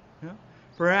 Yeah?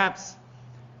 Perhaps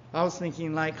I was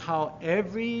thinking like how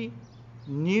every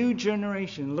new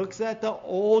generation looks at the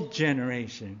old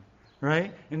generation,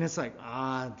 right? And it's like,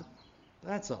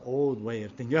 that's an old way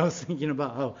of thinking. I was thinking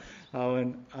about how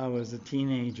when I was a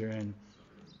teenager, and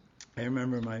I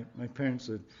remember my parents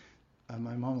would,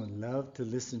 my mom would love to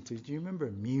listen to, do you remember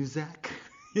Muzak?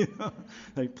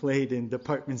 Like played in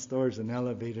department stores and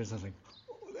elevators. I was like,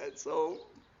 "Oh, that's so,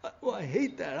 well, I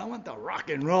hate that. I want the rock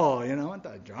and roll, I want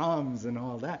the drums and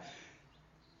all that."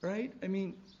 Right? I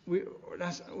mean,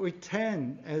 we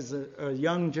tend, as a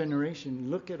young generation,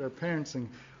 look at our parents and,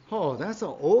 "Oh, that's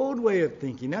an old way of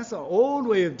thinking. That's an old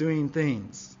way of doing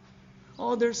things.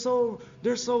 Oh, they're so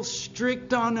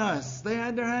strict on us. They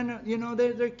had their hand,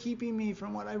 they're keeping me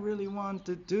from what I really want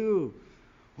to do."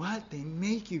 What? They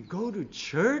make you go to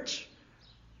church?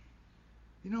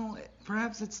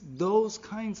 Perhaps it's those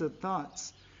kinds of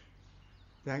thoughts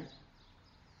that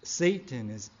Satan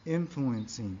is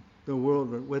influencing the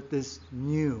world with this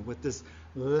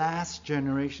last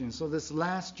generation. So this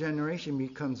last generation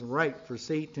becomes ripe for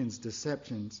Satan's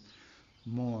deceptions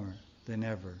more than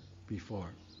ever before.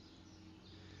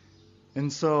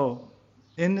 And so,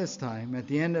 in this time, at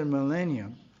the end of the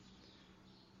millennium,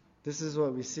 this is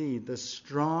what we see. The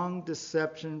strong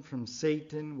deception from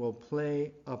Satan will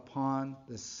play upon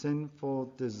the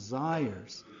sinful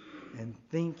desires and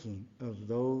thinking of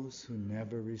those who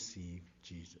never receive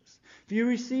Jesus. If you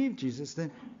receive Jesus,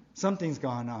 then something's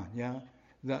gone on, yeah?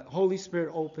 The Holy Spirit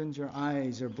opens your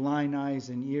eyes, your blind eyes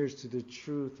and ears to the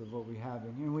truth of what we have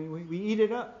in here. We eat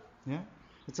it up, yeah?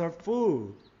 It's our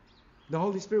food. The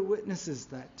Holy Spirit witnesses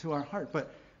that to our heart.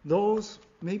 But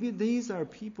maybe these are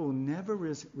people who never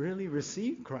really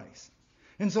received Christ.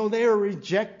 And so they are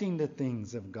rejecting the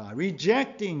things of God,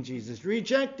 rejecting Jesus,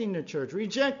 rejecting the church,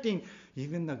 rejecting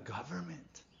even the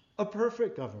government, a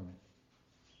perfect government.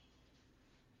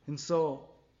 And so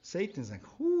Satan's like,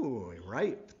 "Ooh,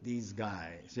 ripe, these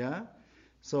guys," yeah?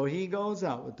 So he goes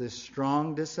out with this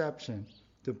strong deception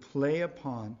to play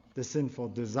upon the sinful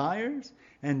desires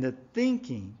and the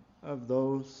thinking of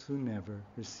those who never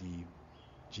receive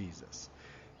Jesus.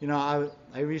 I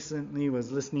recently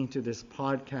was listening to this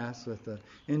podcast with an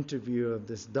interview of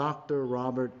this Dr.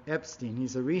 Robert Epstein.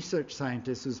 He's a research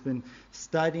scientist who's been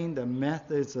studying the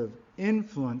methods of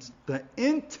influence the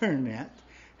internet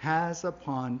has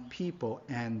upon people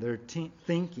and their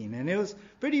thinking. And it was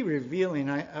pretty revealing.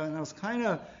 I was kind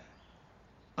of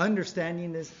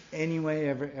understanding this anyway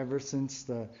ever since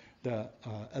the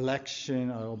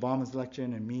election, Obama's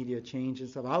election, and media change and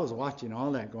stuff. I was watching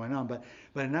all that going on, but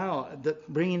now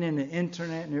bringing in the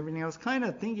internet and everything, I was kind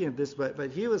of thinking of this.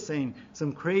 But he was saying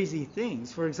some crazy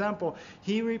things. For example,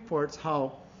 he reports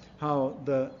how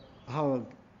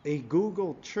a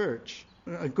Google search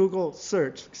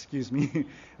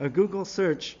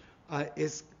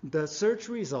is the search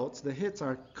results, the hits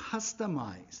are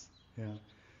customized, yeah,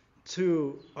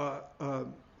 to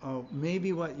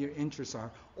maybe what your interests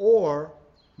are, or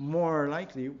more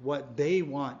likely what they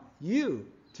want you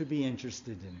to be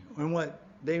interested in and what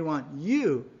they want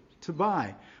you to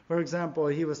buy. For example,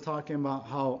 he was talking about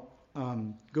how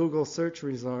Google search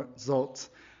results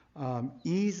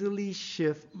easily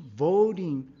shift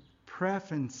voting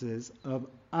preferences of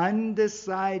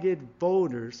undecided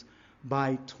voters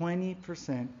by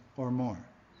 20% or more.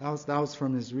 That was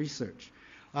from his research.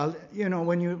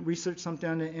 When you research something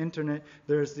on the internet,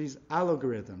 there's these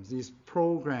algorithms, these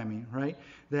programming, right,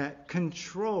 that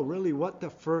control really what the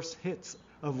first hits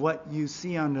of what you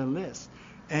see on the list.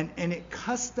 And it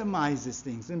customizes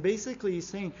things. And basically he's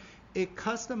saying it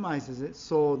customizes it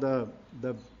so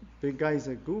the big guys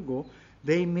at Google,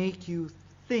 they make you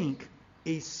think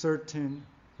a certain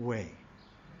way.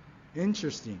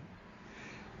 Interesting.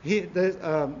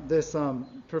 This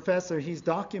professor, he's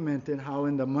documented how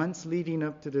in the months leading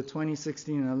up to the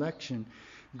 2016 election,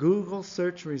 Google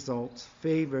search results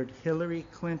favored Hillary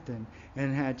Clinton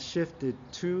and had shifted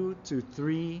 2 to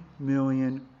 3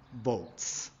 million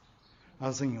votes. I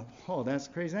was thinking, oh, that's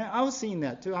crazy. I was seeing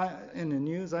that too in the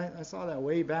news. I saw that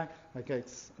way back, like I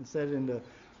said in the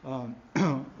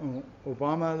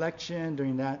Obama election,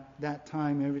 during that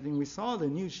time, everything. We saw the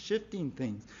news shifting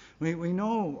things. We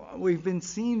know, we've been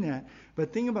seeing that.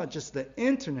 But think about just the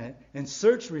internet and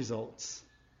search results.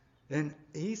 And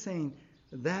he's saying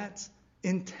that's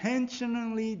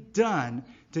intentionally done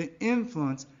to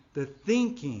influence the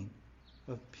thinking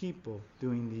of people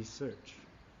doing these search.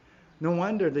 No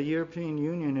wonder the European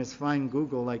Union has fined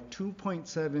Google like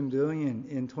 $2.7 billion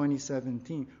in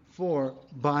 2017 for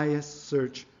biased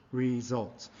search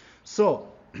results.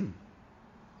 So,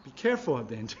 be careful of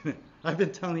the internet. I've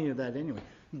been telling you that anyway.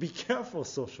 Be careful of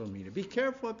social media. Be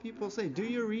careful what people say. Do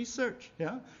your research.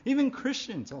 Yeah, even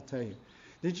Christians, I'll tell you.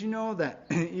 Did you know that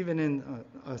even in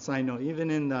a side note,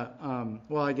 even in the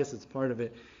well, I guess it's part of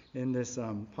it in this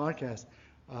podcast.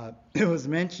 It was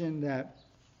mentioned that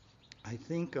I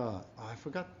think I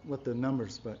forgot what the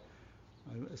numbers, but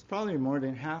it's probably more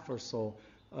than half or so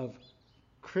of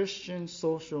Christian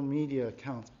social media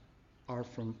accounts are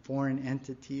from foreign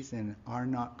entities and are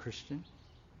not Christian,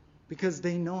 because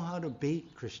they know how to bait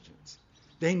Christians.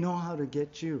 They know how to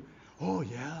get you. Oh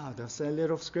yeah, they'll say a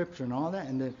little scripture and all that,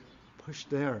 and then push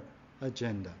their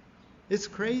agenda. It's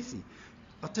crazy.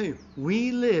 I'll tell you,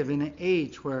 we live in an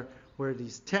age where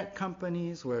these tech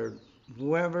companies, where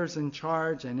whoever's in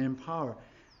charge and in power,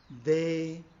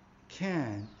 they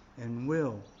can and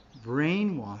will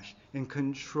brainwash and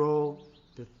control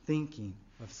the thinking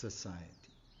of society.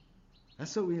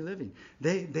 That's what we live in.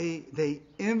 They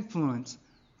influence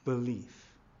belief.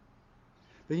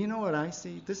 But you know what I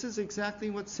see? This is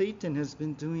exactly what Satan has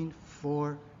been doing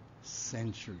for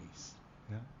centuries.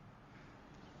 Yeah?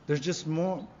 There's just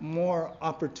more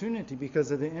opportunity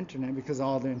because of the internet, because of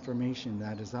all the information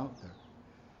that is out there.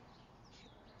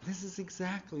 This is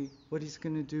exactly what he's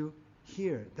going to do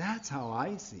here. That's how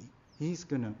I see. He's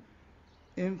going to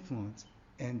influence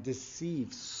and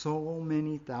deceive so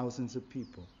many thousands of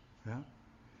people.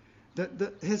 Yeah?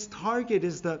 His target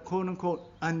is the quote-unquote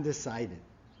undecided.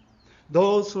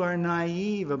 Those who are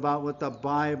naive about what the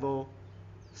Bible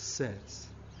says.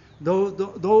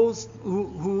 Those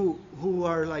who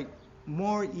are like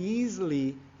more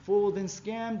easily fooled and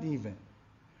scammed even.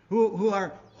 Who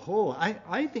are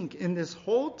I think in this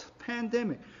whole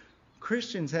pandemic,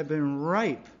 Christians have been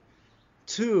ripe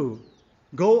to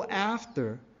go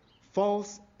after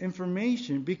false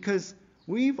information because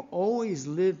we've always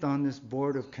lived on this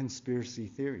board of conspiracy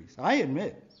theories. I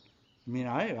admit. I mean,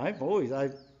 I've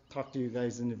talked to you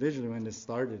guys individually when this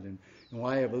started and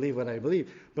why I believe what I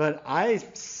believe. But I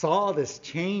saw this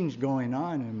change going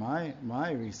on in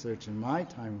my research and my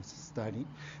time of study.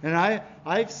 And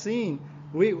I've seen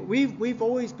we've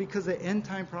always, because of end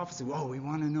time prophecy, we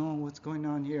want to know what's going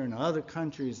on here in other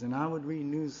countries, and I would read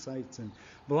news sites and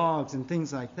blogs and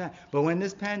things like that. But when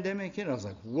this pandemic hit, I was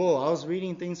like, whoa, I was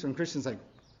reading things from Christians like,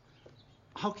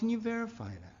 how can you verify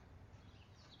that?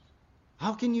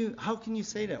 How can you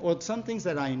say that? Well, some things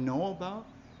that I know about,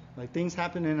 like things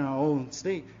happen in our own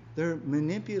state, they're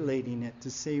manipulating it to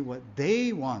say what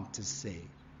they want to say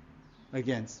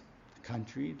against the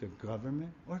country, the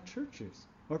government, or churches,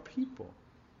 or people.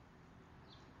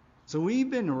 So we've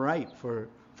been ripe for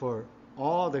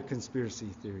all the conspiracy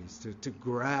theories to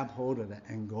grab hold of that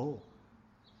and go.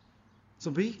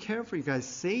 So be careful, you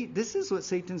guys. This is what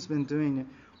Satan's been doing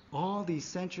all these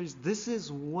centuries. This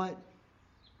is what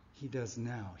he does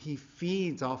now. He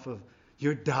feeds off of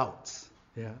your doubts,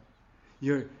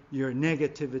 your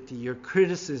negativity, your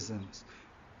criticisms,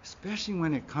 especially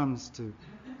when it comes to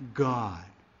God,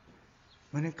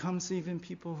 when it comes to even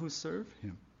people who serve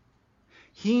him.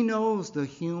 He knows the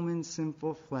human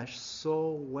sinful flesh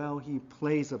so well, he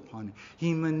plays upon it.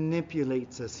 He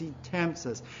manipulates us. He tempts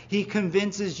us. He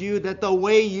convinces you that the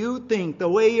way you think, the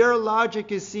way your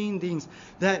logic is seeing things,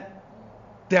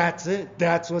 that's it.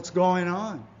 That's what's going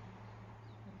on.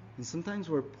 And sometimes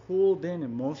we're pulled in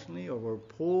emotionally, or we're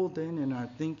pulled in our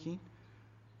thinking,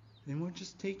 and we're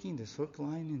just taking this hook,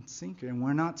 line, and sinker, and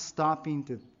we're not stopping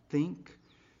to think,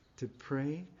 to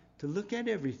pray, to look at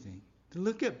everything, to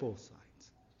look at both sides.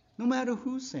 No matter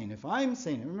who's saying it. If I'm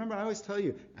saying it, remember I always tell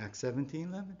you, Acts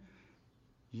 17:11,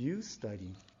 you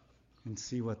study and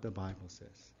see what the Bible says.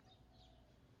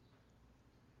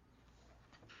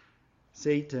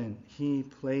 Satan, he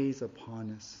plays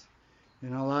upon us.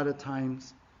 And a lot of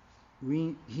times,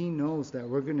 he knows that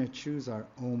we're going to choose our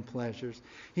own pleasures.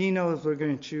 He knows we're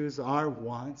going to choose our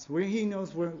wants. He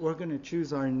knows we're going to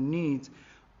choose our needs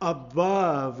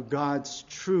above God's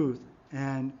truth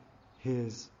and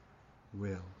His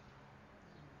will.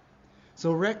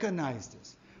 So recognize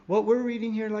this. What we're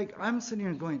reading here, like I'm sitting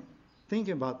here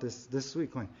thinking about this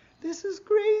week, going, this is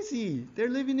crazy. They're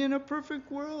living in a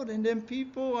perfect world, and then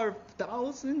people are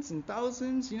thousands and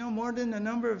thousands, more than the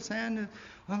number of sand.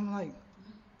 I'm like,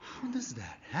 how does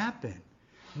that happen?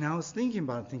 And I was thinking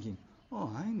about it, thinking,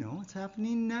 oh, I know, it's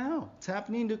happening now. It's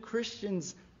happening to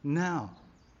Christians now.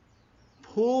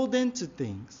 Pulled into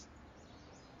things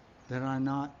that are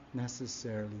not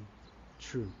necessarily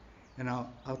true. And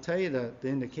I'll tell you the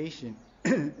indication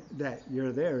that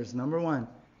you're there is, number one,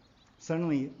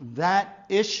 suddenly that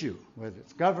issue, whether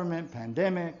it's government,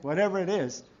 pandemic, whatever it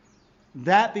is,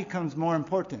 that becomes more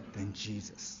important than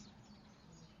Jesus.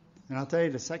 And I'll tell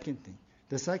you the second thing.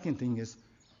 The second thing is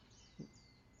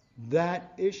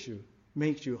that issue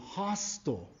makes you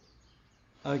hostile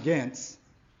against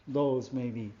those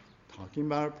maybe talking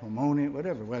about it, promoting it,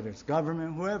 whatever, whether it's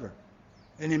government, whoever.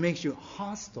 And it makes you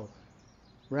hostile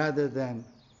rather than,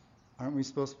 aren't we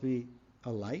supposed to be a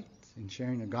light in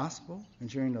sharing the gospel and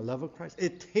sharing the love of Christ?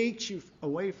 It takes you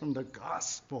away from the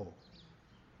gospel.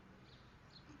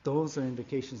 Those are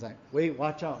indications like, wait,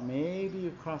 watch out, maybe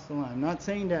you crossed the line. I'm not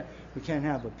saying that we can't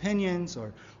have opinions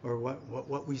or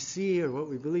what we see or what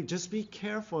we believe. Just be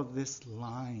careful of this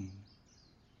line.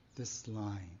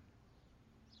 That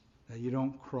you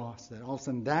don't cross, that all of a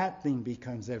sudden that thing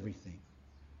becomes everything.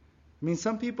 I mean,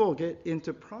 some people get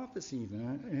into prophecy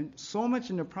even, and so much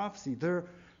into prophecy, their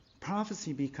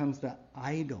prophecy becomes the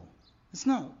idol.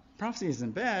 Prophecy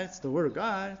isn't bad, it's the Word of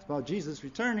God, it's about Jesus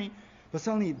returning, but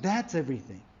suddenly that's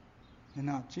everything, and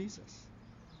not Jesus.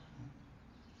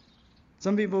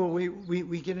 Some people,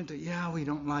 we get into, we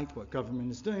don't like what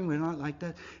government is doing, we don't like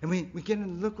that, and we get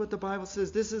into, look what the Bible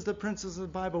says, this is the principles of the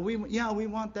Bible, we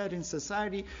want that in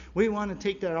society, we want to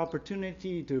take that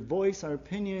opportunity to voice our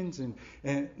opinions,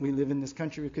 and we live in this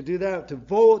country, we could do that, to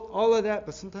vote, all of that,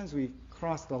 but sometimes we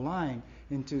cross the line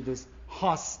into this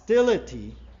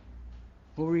hostility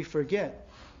where we forget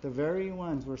the very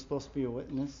ones we're supposed to be a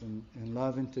witness and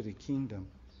love into the kingdom,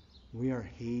 we are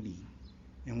hating,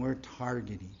 and we're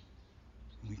targeting.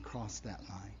 We cross that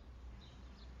line.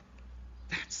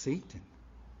 That's Satan.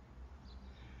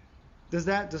 Does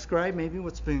that describe maybe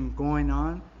what's been going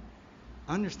on?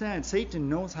 Understand, Satan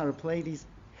knows how to play these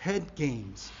head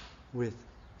games with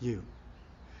you.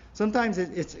 Sometimes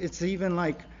it's even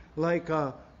like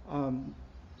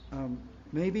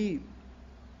maybe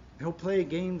he'll play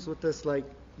games with us, like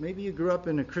maybe you grew up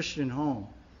in a Christian home.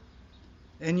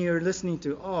 And you're listening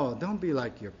to, don't be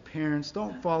like your parents.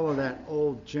 Don't follow that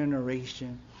old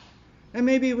generation. And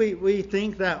maybe we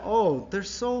think that, they're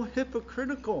so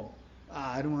hypocritical.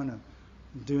 I don't want to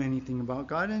do anything about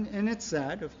God. And it's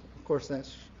sad. Of course,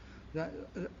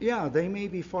 they may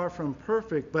be far from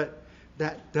perfect, but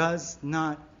that does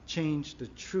not change the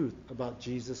truth about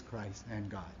Jesus Christ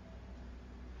and God.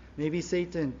 Maybe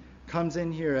Satan comes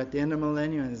in here at the end of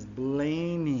millennium and is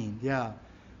blaming,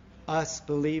 us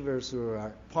believers who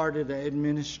are part of the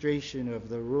administration of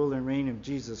the rule and reign of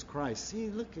Jesus Christ. See,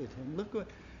 look at him. Look what,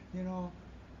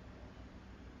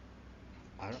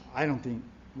 I don't think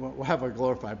we'll have a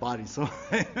glorified body, so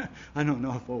I don't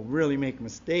know if we'll really make a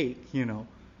mistake,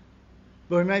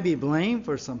 But we might be blamed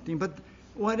for something. But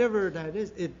whatever that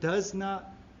is, it does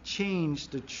not change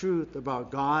the truth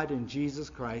about God and Jesus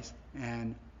Christ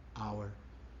and our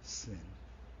sin.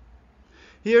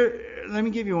 Here, let me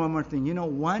give you one more thing.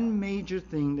 One major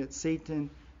thing that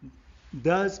Satan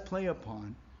does play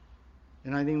upon,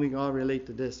 and I think we can all relate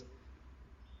to this,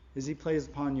 is he plays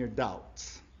upon your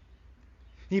doubts.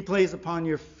 He plays upon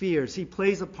your fears. He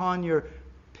plays upon your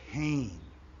pain.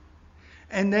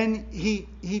 And then he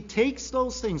takes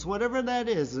those things, whatever that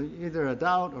is, either a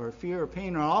doubt or a fear or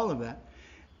pain or all of that,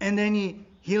 and then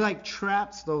he like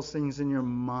traps those things in your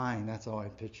mind. That's how I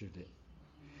pictured it.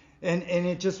 And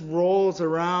it just rolls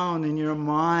around in your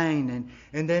mind,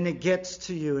 and then it gets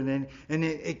to you, and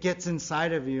it gets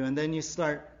inside of you, and then you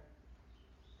start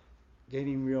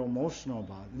getting real emotional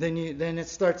about it. Then it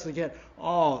starts to get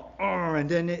and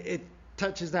then it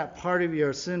touches that part of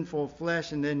your sinful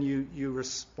flesh, and then you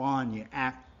respond, you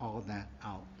act all that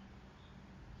out.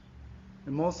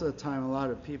 And most of the time, a lot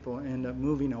of people end up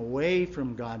moving away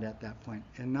from God at that point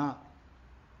and not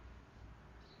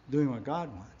doing what God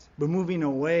wants. We're moving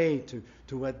away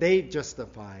to what they've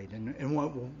justified and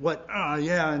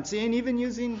and even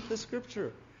using the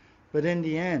scripture. But in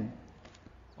the end,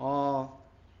 all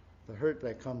the hurt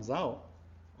that comes out,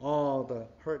 all the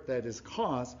hurt that is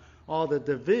caused, all the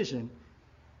division,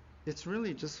 it's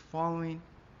really just following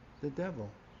the devil.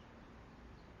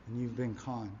 And you've been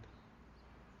conned.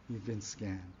 You've been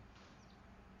scammed.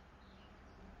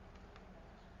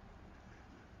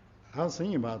 I was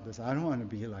thinking about this. I don't want to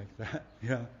be like that.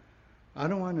 Yeah. I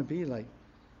don't want to be like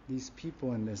these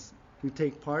people in this, who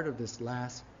take part of this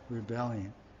last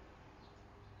rebellion,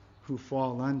 who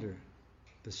fall under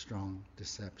the strong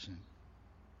deception.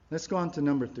 Let's go on to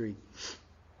number 3.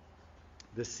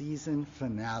 The season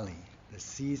finale. The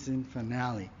season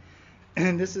finale.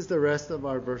 And this is the rest of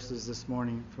our verses this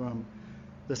morning from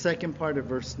the second part of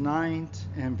verse 9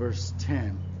 and verse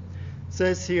 10. It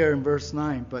says here in verse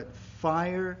 9, but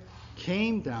fire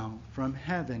came down from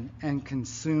heaven and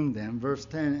consumed them. Verse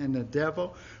 10, and the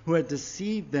devil who had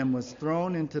deceived them was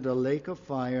thrown into the lake of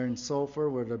fire and sulfur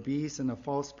where the beast and the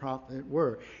false prophet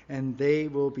were, and they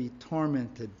will be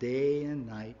tormented day and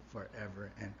night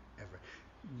forever and ever.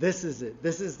 This is it.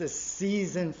 This is the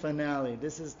season finale.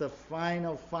 This is the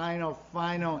final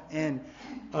end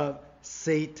of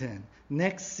Satan.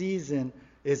 Next season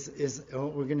is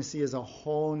we're going to see is a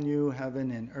whole new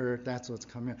heaven and earth. That's what's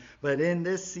coming. But in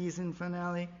this season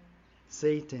finale,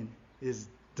 Satan is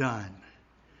done.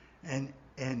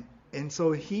 And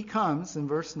so he comes in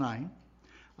verse 9,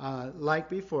 like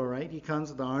before, right? He comes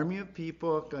with the army of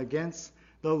people against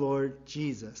the Lord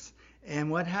Jesus. And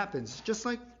what happens? Just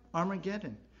like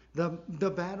Armageddon.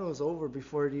 The battle is over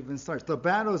before it even starts. The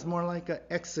battle is more like an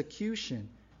execution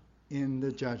in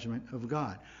the judgment of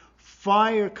God.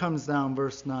 Fire comes down,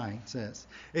 verse 9 says.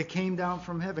 It came down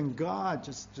from heaven. God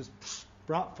just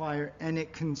brought fire and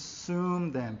it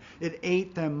consumed them. It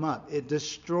ate them up. It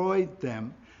destroyed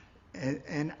them.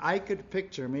 And I could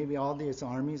picture maybe all these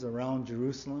armies around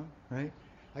Jerusalem, right?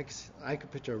 I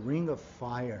could picture a ring of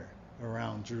fire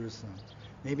around Jerusalem.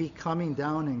 Maybe coming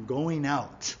down and going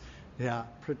out. Yeah,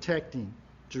 protecting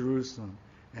Jerusalem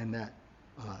and that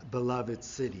beloved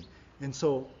city. And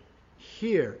so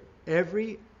here,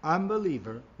 every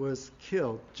unbeliever was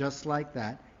killed just like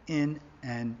that in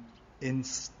an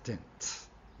instant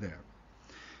there.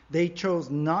 They chose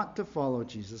not to follow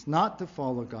Jesus, not to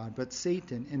follow God, but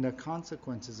Satan, and the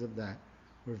consequences of that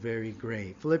were very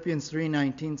grave. Philippians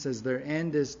 3:19 says their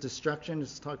end is destruction.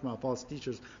 It's talking about false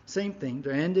teachers. Same thing.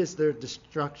 Their end is their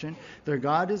destruction. Their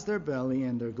God is their belly,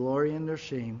 and their glory and their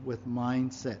shame with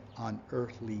mind set on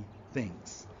earthly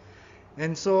things.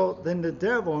 And so then the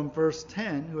devil in verse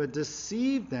 10, who had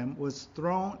deceived them, was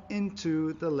thrown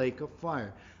into the lake of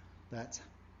fire. That's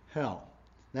hell.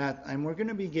 And we're going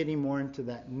to be getting more into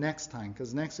that next time,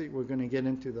 because next week we're going to get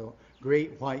into the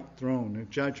great white throne of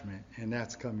judgment, and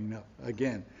that's coming up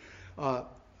again.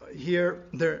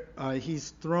 He's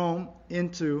thrown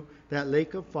into that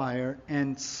lake of fire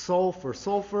and sulfur.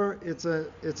 Sulfur, it's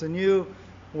a new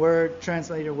word,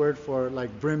 translated word for like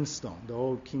brimstone. The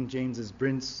old King James is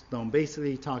brimstone,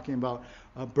 basically talking about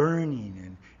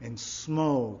burning and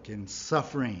smoke and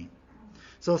suffering.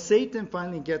 So Satan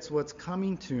finally gets what's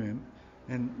coming to him,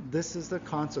 and this is the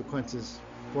consequences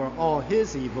for all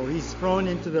his evil. He's thrown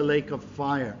into the lake of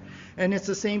fire. And it's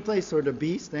the same place where the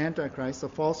beast, the Antichrist, the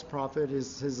false prophet,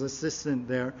 is his assistant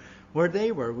there, where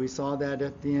they were. We saw that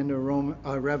at the end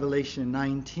of Revelation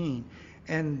 19.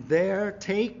 And there,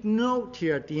 take note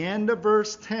here at the end of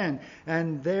verse 10,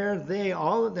 and there they,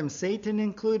 all of them, Satan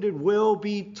included, will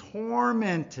be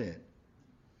tormented.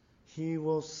 He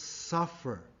will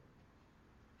suffer.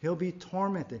 He'll be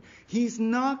tormented. He's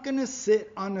not going to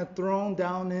sit on a throne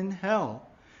down in hell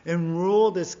and rule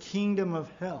this kingdom of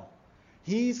hell.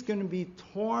 He's going to be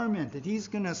tormented. He's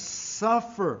going to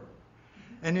suffer.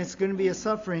 And it's going to be a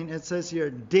suffering, it says here,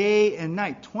 day and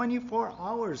night, 24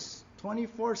 hours,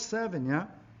 24/7, yeah?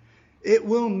 It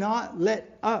will not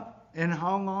let up. And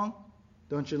how long?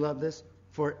 Don't you love this?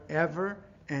 Forever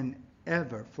and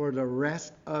ever, for the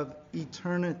rest of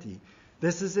eternity.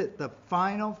 This is it, the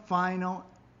final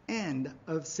end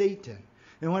of Satan.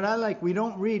 And what I like, we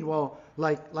don't read, well,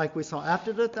 like we saw,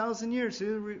 after the 1,000 years, he's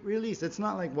released. It's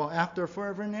not like, well, after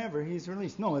forever and ever, he's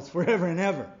released. No, it's forever and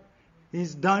ever.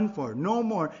 He's done for. No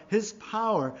more. His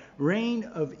power, reign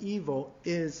of evil,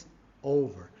 is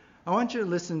over. I want you to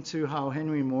listen to how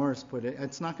Henry Morris put it.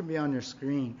 It's not going to be on your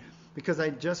screen, because I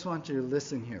just want you to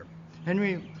listen here.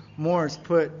 Henry Morris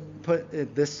put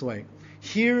it this way.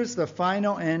 Here's the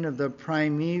final end of the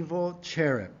primeval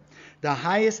cherub, the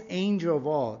highest angel of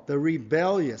all, the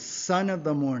rebellious son of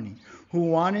the morning, who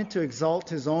wanted to exalt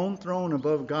his own throne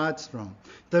above God's throne,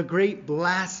 the great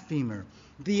blasphemer,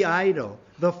 the idol,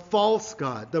 the false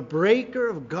god, the breaker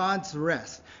of God's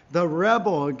rest, the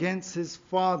rebel against his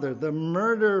father, the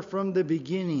murderer from the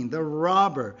beginning, the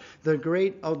robber, the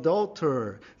great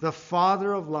adulterer, the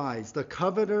father of lies, the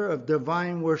coveter of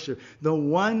divine worship, the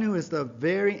one who is the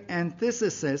very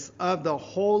antithesis of the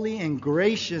holy and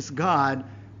gracious God,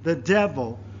 the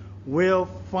devil, will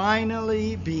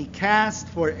finally be cast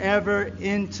forever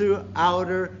into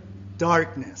outer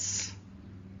darkness.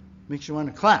 Makes you want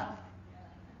to clap.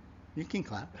 You can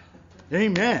clap.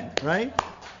 Amen, right?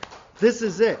 This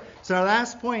is it. So our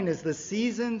last point is the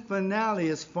season finale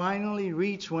is finally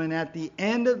reached when at the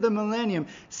end of the millennium,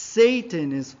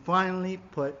 Satan is finally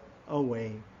put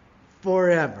away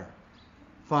forever.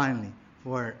 Finally,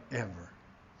 forever.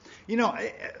 You know,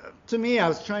 to me, I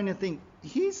was trying to think,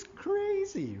 he's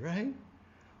crazy, right?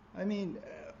 I mean,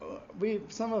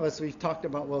 some of us, we've talked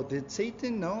about, well, did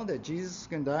Satan know that Jesus is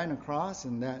going to die on a cross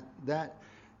and that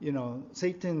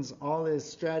Satan's all his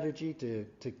strategy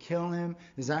to kill him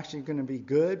is actually going to be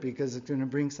good because it's going to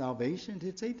bring salvation?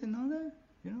 Did Satan know that?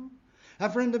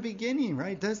 From the beginning,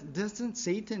 right? Doesn't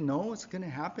Satan know what's going to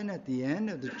happen at the end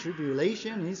of the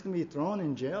tribulation? He's going to be thrown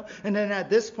in jail. And then at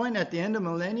this point, at the end of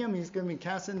millennium, he's going to be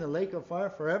cast in the lake of fire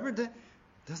forever.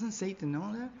 Doesn't Satan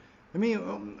know that? I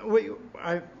mean,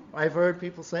 I've heard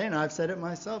people say, and I've said it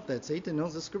myself, that Satan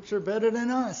knows the scripture better than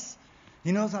us.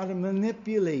 He knows how to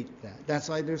manipulate that. That's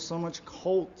why there's so much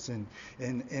cults and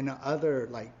other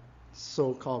like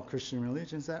so-called Christian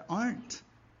religions that aren't.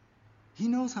 He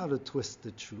knows how to twist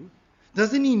the truth.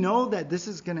 Doesn't he know that this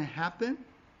is going to happen?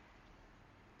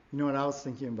 You know what I was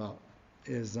thinking about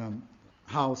is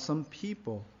how some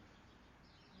people,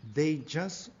 they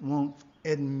just won't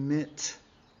admit,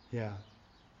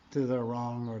 to their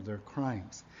wrong or their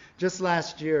crimes. Just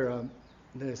last year,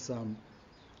 this a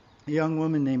young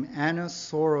woman named Anna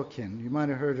Sorokin. You might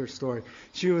have heard her story.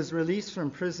 She was released from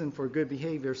prison for good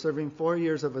behavior, serving 4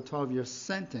 years of a 12-year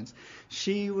sentence.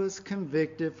 She was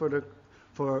convicted for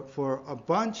a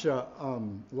bunch of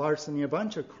larceny, a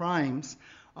bunch of crimes.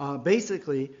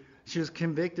 Basically, she was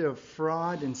convicted of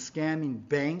fraud and scamming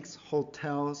banks,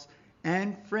 hotels,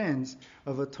 and friends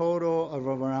of a total of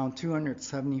around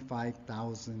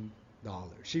 $275,000.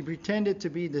 She pretended to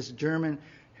be this German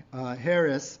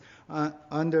heiress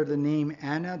under the name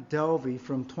Anna Delvey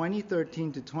from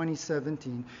 2013 to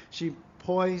 2017. She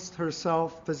positioned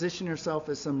herself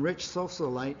as some rich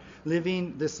socialite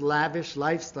living this lavish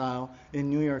lifestyle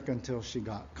in New York until she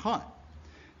got caught.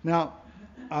 Now,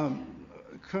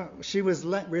 she was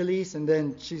released, and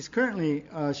then she's currently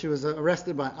she was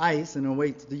arrested by ICE and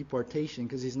awaits deportation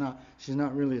because she's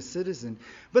not really a citizen.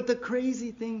 But the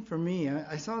crazy thing for me,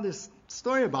 I saw this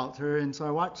story about her, and so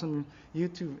I watched some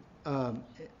YouTube.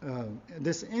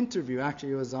 This interview,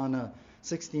 actually, it was on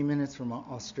 60 Minutes from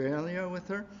Australia with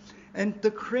her. And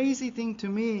the crazy thing to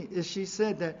me is she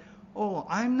said that, oh,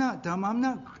 I'm not dumb. I'm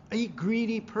not a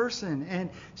greedy person. And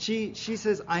she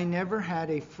says, I never had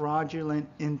a fraudulent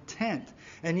intent.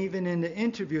 And even in the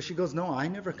interview, she goes, no, I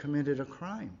never committed a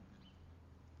crime.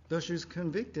 Though she was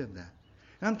convicted of that.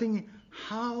 And I'm thinking,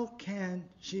 how can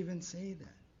she even say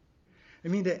that? I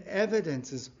mean, the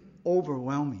evidence is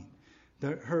overwhelming.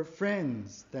 Her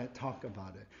friends that talk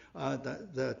about it,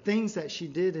 the things that she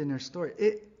did in her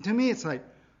story. To me, it's like,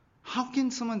 how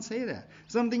can someone say that?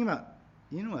 Something about,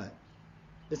 you know what?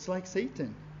 It's like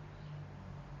Satan.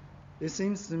 It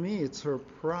seems to me it's her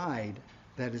pride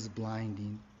that is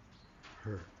blinding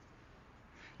her.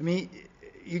 I mean,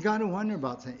 you got to wonder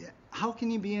about Satan. How can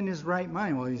he be in his right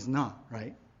mind? Well, he's not,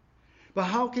 right? But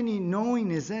how can he, knowing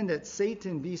his end, that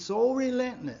Satan be so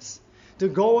relentless to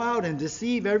go out and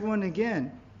deceive everyone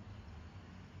again,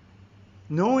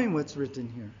 knowing what's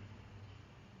written here?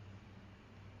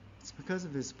 It's because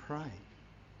of his pride.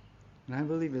 And I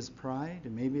believe his pride,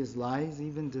 and maybe his lies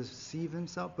even deceive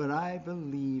himself, but I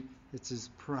believe it's his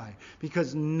pride.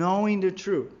 Because knowing the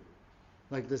truth,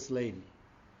 like this lady,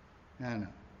 Anna,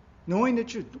 knowing the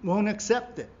truth, won't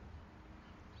accept it.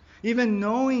 Even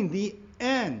knowing the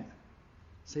end,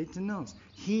 Satan knows.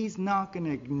 He's not going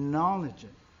to acknowledge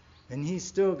it. And he's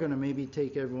still going to maybe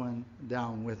take everyone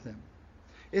down with him.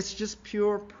 It's just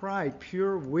pure pride,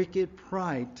 pure wicked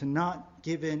pride to not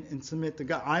give in and submit to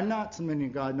God. I'm not submitting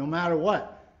to God no matter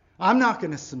what. I'm not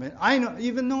going to submit. I know,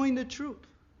 even knowing the truth.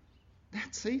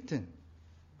 That's Satan.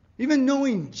 Even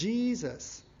knowing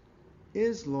Jesus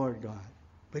is Lord God.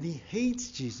 But he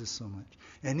hates Jesus so much.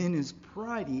 And in his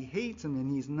pride, he hates him,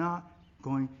 and he's not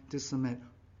going to submit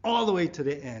all the way to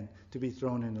the end to be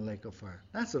thrown in the lake of fire.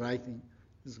 That's what I think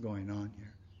is going on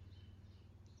here.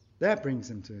 That brings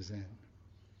him to his end.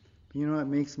 But you know what it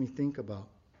makes me think about?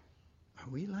 Are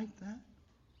we like that?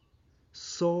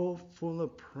 So full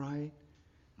of pride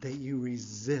that you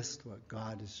resist what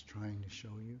God is trying to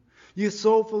show you. You're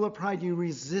so full of pride you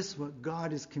resist what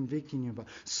God is convicting you about.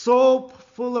 So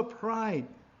full of pride.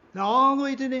 Now all the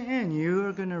way to the end, you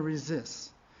are going to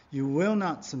resist. You will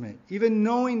not submit. Even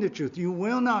knowing the truth, you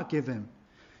will not give in.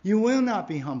 You will not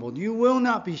be humbled. You will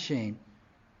not be shamed.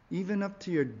 Even up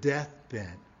to your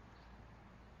deathbed.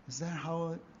 Is that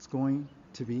how it's going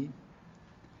to be?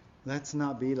 Let's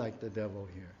not be like the devil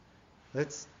here.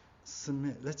 Let's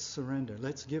submit. Let's surrender.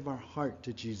 Let's give our heart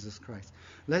to Jesus Christ.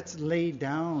 Let's lay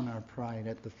down our pride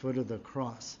at the foot of the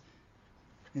cross.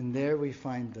 And there we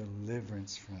find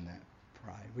deliverance from that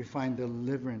pride. We find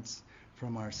deliverance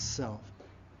from ourself.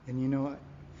 And you know what?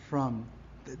 From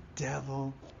the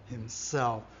devil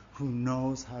himself, who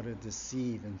knows how to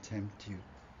deceive and tempt you.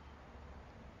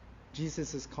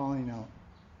 Jesus is calling out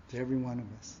to every one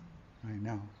of us right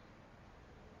now.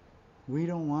 We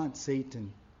don't want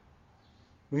Satan.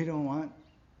 We don't want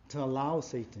to allow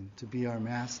Satan to be our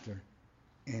master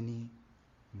anymore.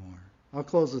 I'll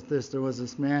close with this. There was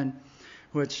this man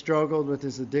who had struggled with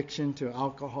his addiction to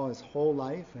alcohol his whole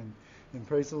life. And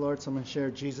praise the Lord, someone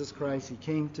shared Jesus Christ. He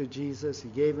came to Jesus. He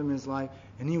gave him his life.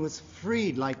 And he was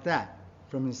freed like that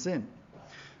from his sin.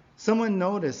 Someone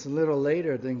noticed a little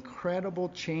later the incredible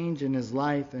change in his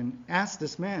life and asked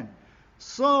this man,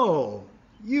 "So,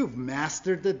 you've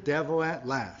mastered the devil at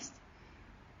last."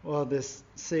 Well, this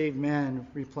saved man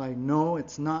replied, "No,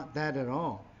 it's not that at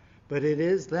all. But it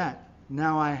is that.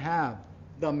 Now I have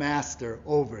the master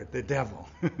over the devil."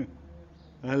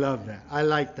 I love that. I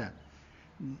like that.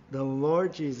 The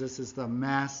Lord Jesus is the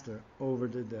master over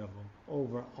the devil,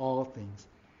 over all things.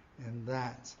 And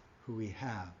that's who we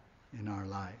have in our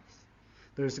lives.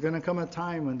 There's going to come a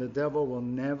time when the devil will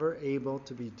never able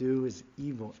to do his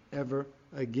evil ever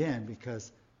again,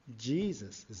 because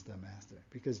Jesus is the master,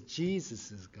 because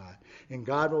Jesus is God. And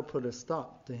God will put a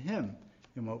stop to him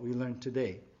in what we learned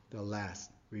today, the last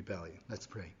rebellion. Let's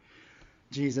pray.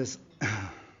 Jesus,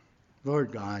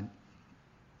 Lord God,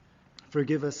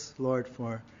 forgive us, Lord,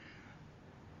 for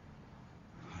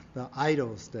the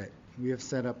idols that we have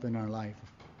set up in our life.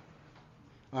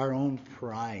 Our own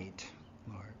pride,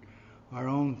 Lord. Our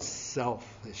own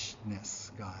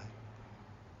selfishness, God.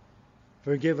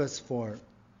 Forgive us for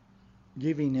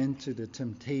giving in to the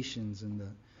temptations and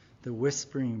the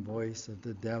whispering voice of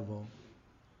the devil.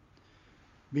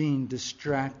 Being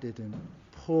distracted and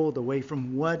pulled away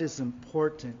from what is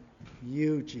important.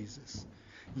 You, Jesus.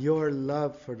 Your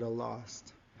love for the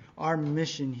lost. Our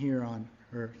mission here on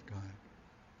earth, God.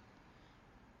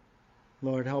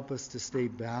 Lord, help us to stay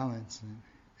balanced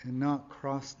and not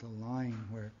cross the line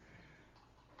where,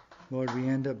 Lord, we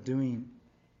end up doing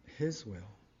His will.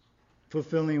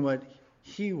 Fulfilling what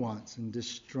He wants and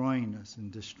destroying us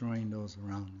and destroying those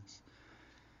around us.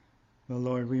 But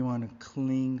Lord, we want to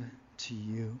cling to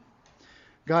You.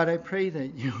 God, I pray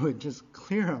that You would just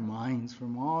clear our minds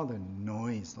from all the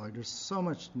noise. Lord, there's so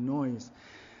much noise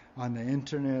on the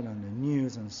internet, on the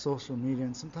news, on social media,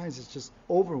 and sometimes it's just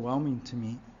overwhelming to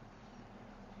me.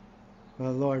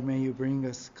 But Lord, may You bring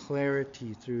us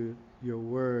clarity through Your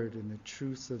Word and the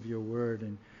truths of Your Word,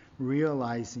 and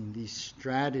realizing these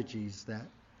strategies that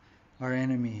our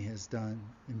enemy has done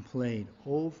and played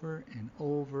over and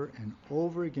over and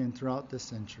over again throughout the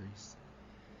centuries.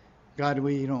 God,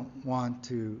 we don't want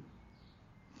to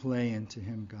play into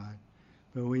him, God,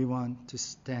 but we want to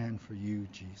stand for You,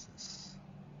 Jesus.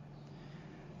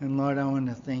 And Lord, I want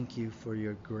to thank You for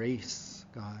Your grace,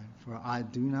 God, for I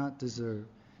do not deserve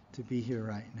to be here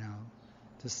right now,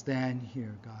 to stand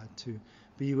here, God, to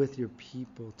be with Your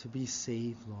people, to be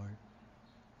saved, Lord.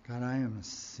 God, I am a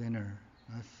sinner.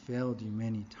 I've failed You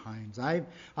many times.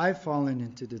 I've fallen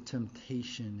into the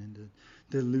temptation and the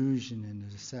delusion and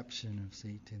the deception of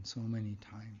Satan so many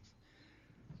times.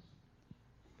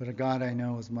 But God, I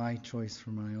know it was my choice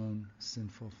for my own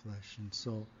sinful flesh. And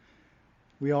so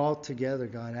we all together,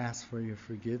 God, ask for Your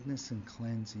forgiveness and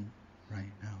cleansing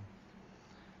right now.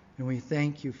 And we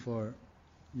thank You for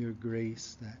Your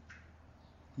grace, that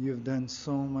You have done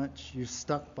so much. You've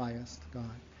stuck by us,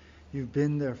 God. You've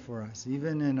been there for us,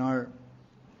 even in our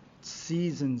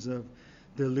seasons of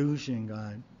delusion,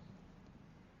 God.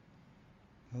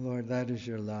 Oh, Lord, that is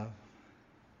Your love.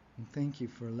 And thank You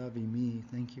for loving me.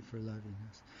 Thank You for loving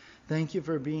us. Thank You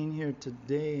for being here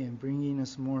today and bringing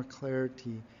us more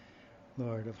clarity,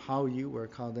 Lord, of how You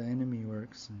work, how the enemy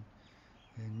works.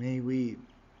 And may we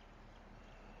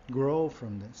grow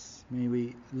from this. May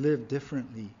we live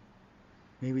differently.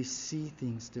 May we see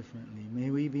things differently.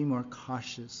 May we be more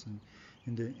cautious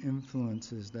in the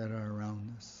influences that are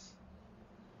around us.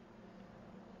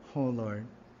 Oh Lord,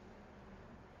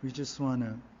 we just want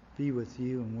to be with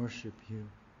you and worship you.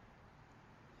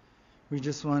 We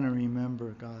just want to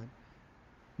remember, God,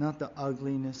 not the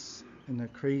ugliness and the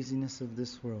craziness of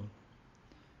this world,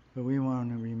 but we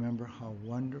want to remember how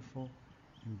wonderful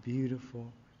and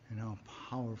beautiful and how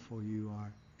powerful you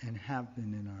are and have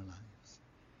been in our lives.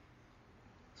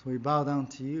 So we bow down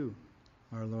to you,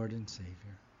 our Lord and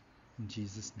Savior. In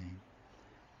Jesus' name,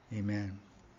 amen.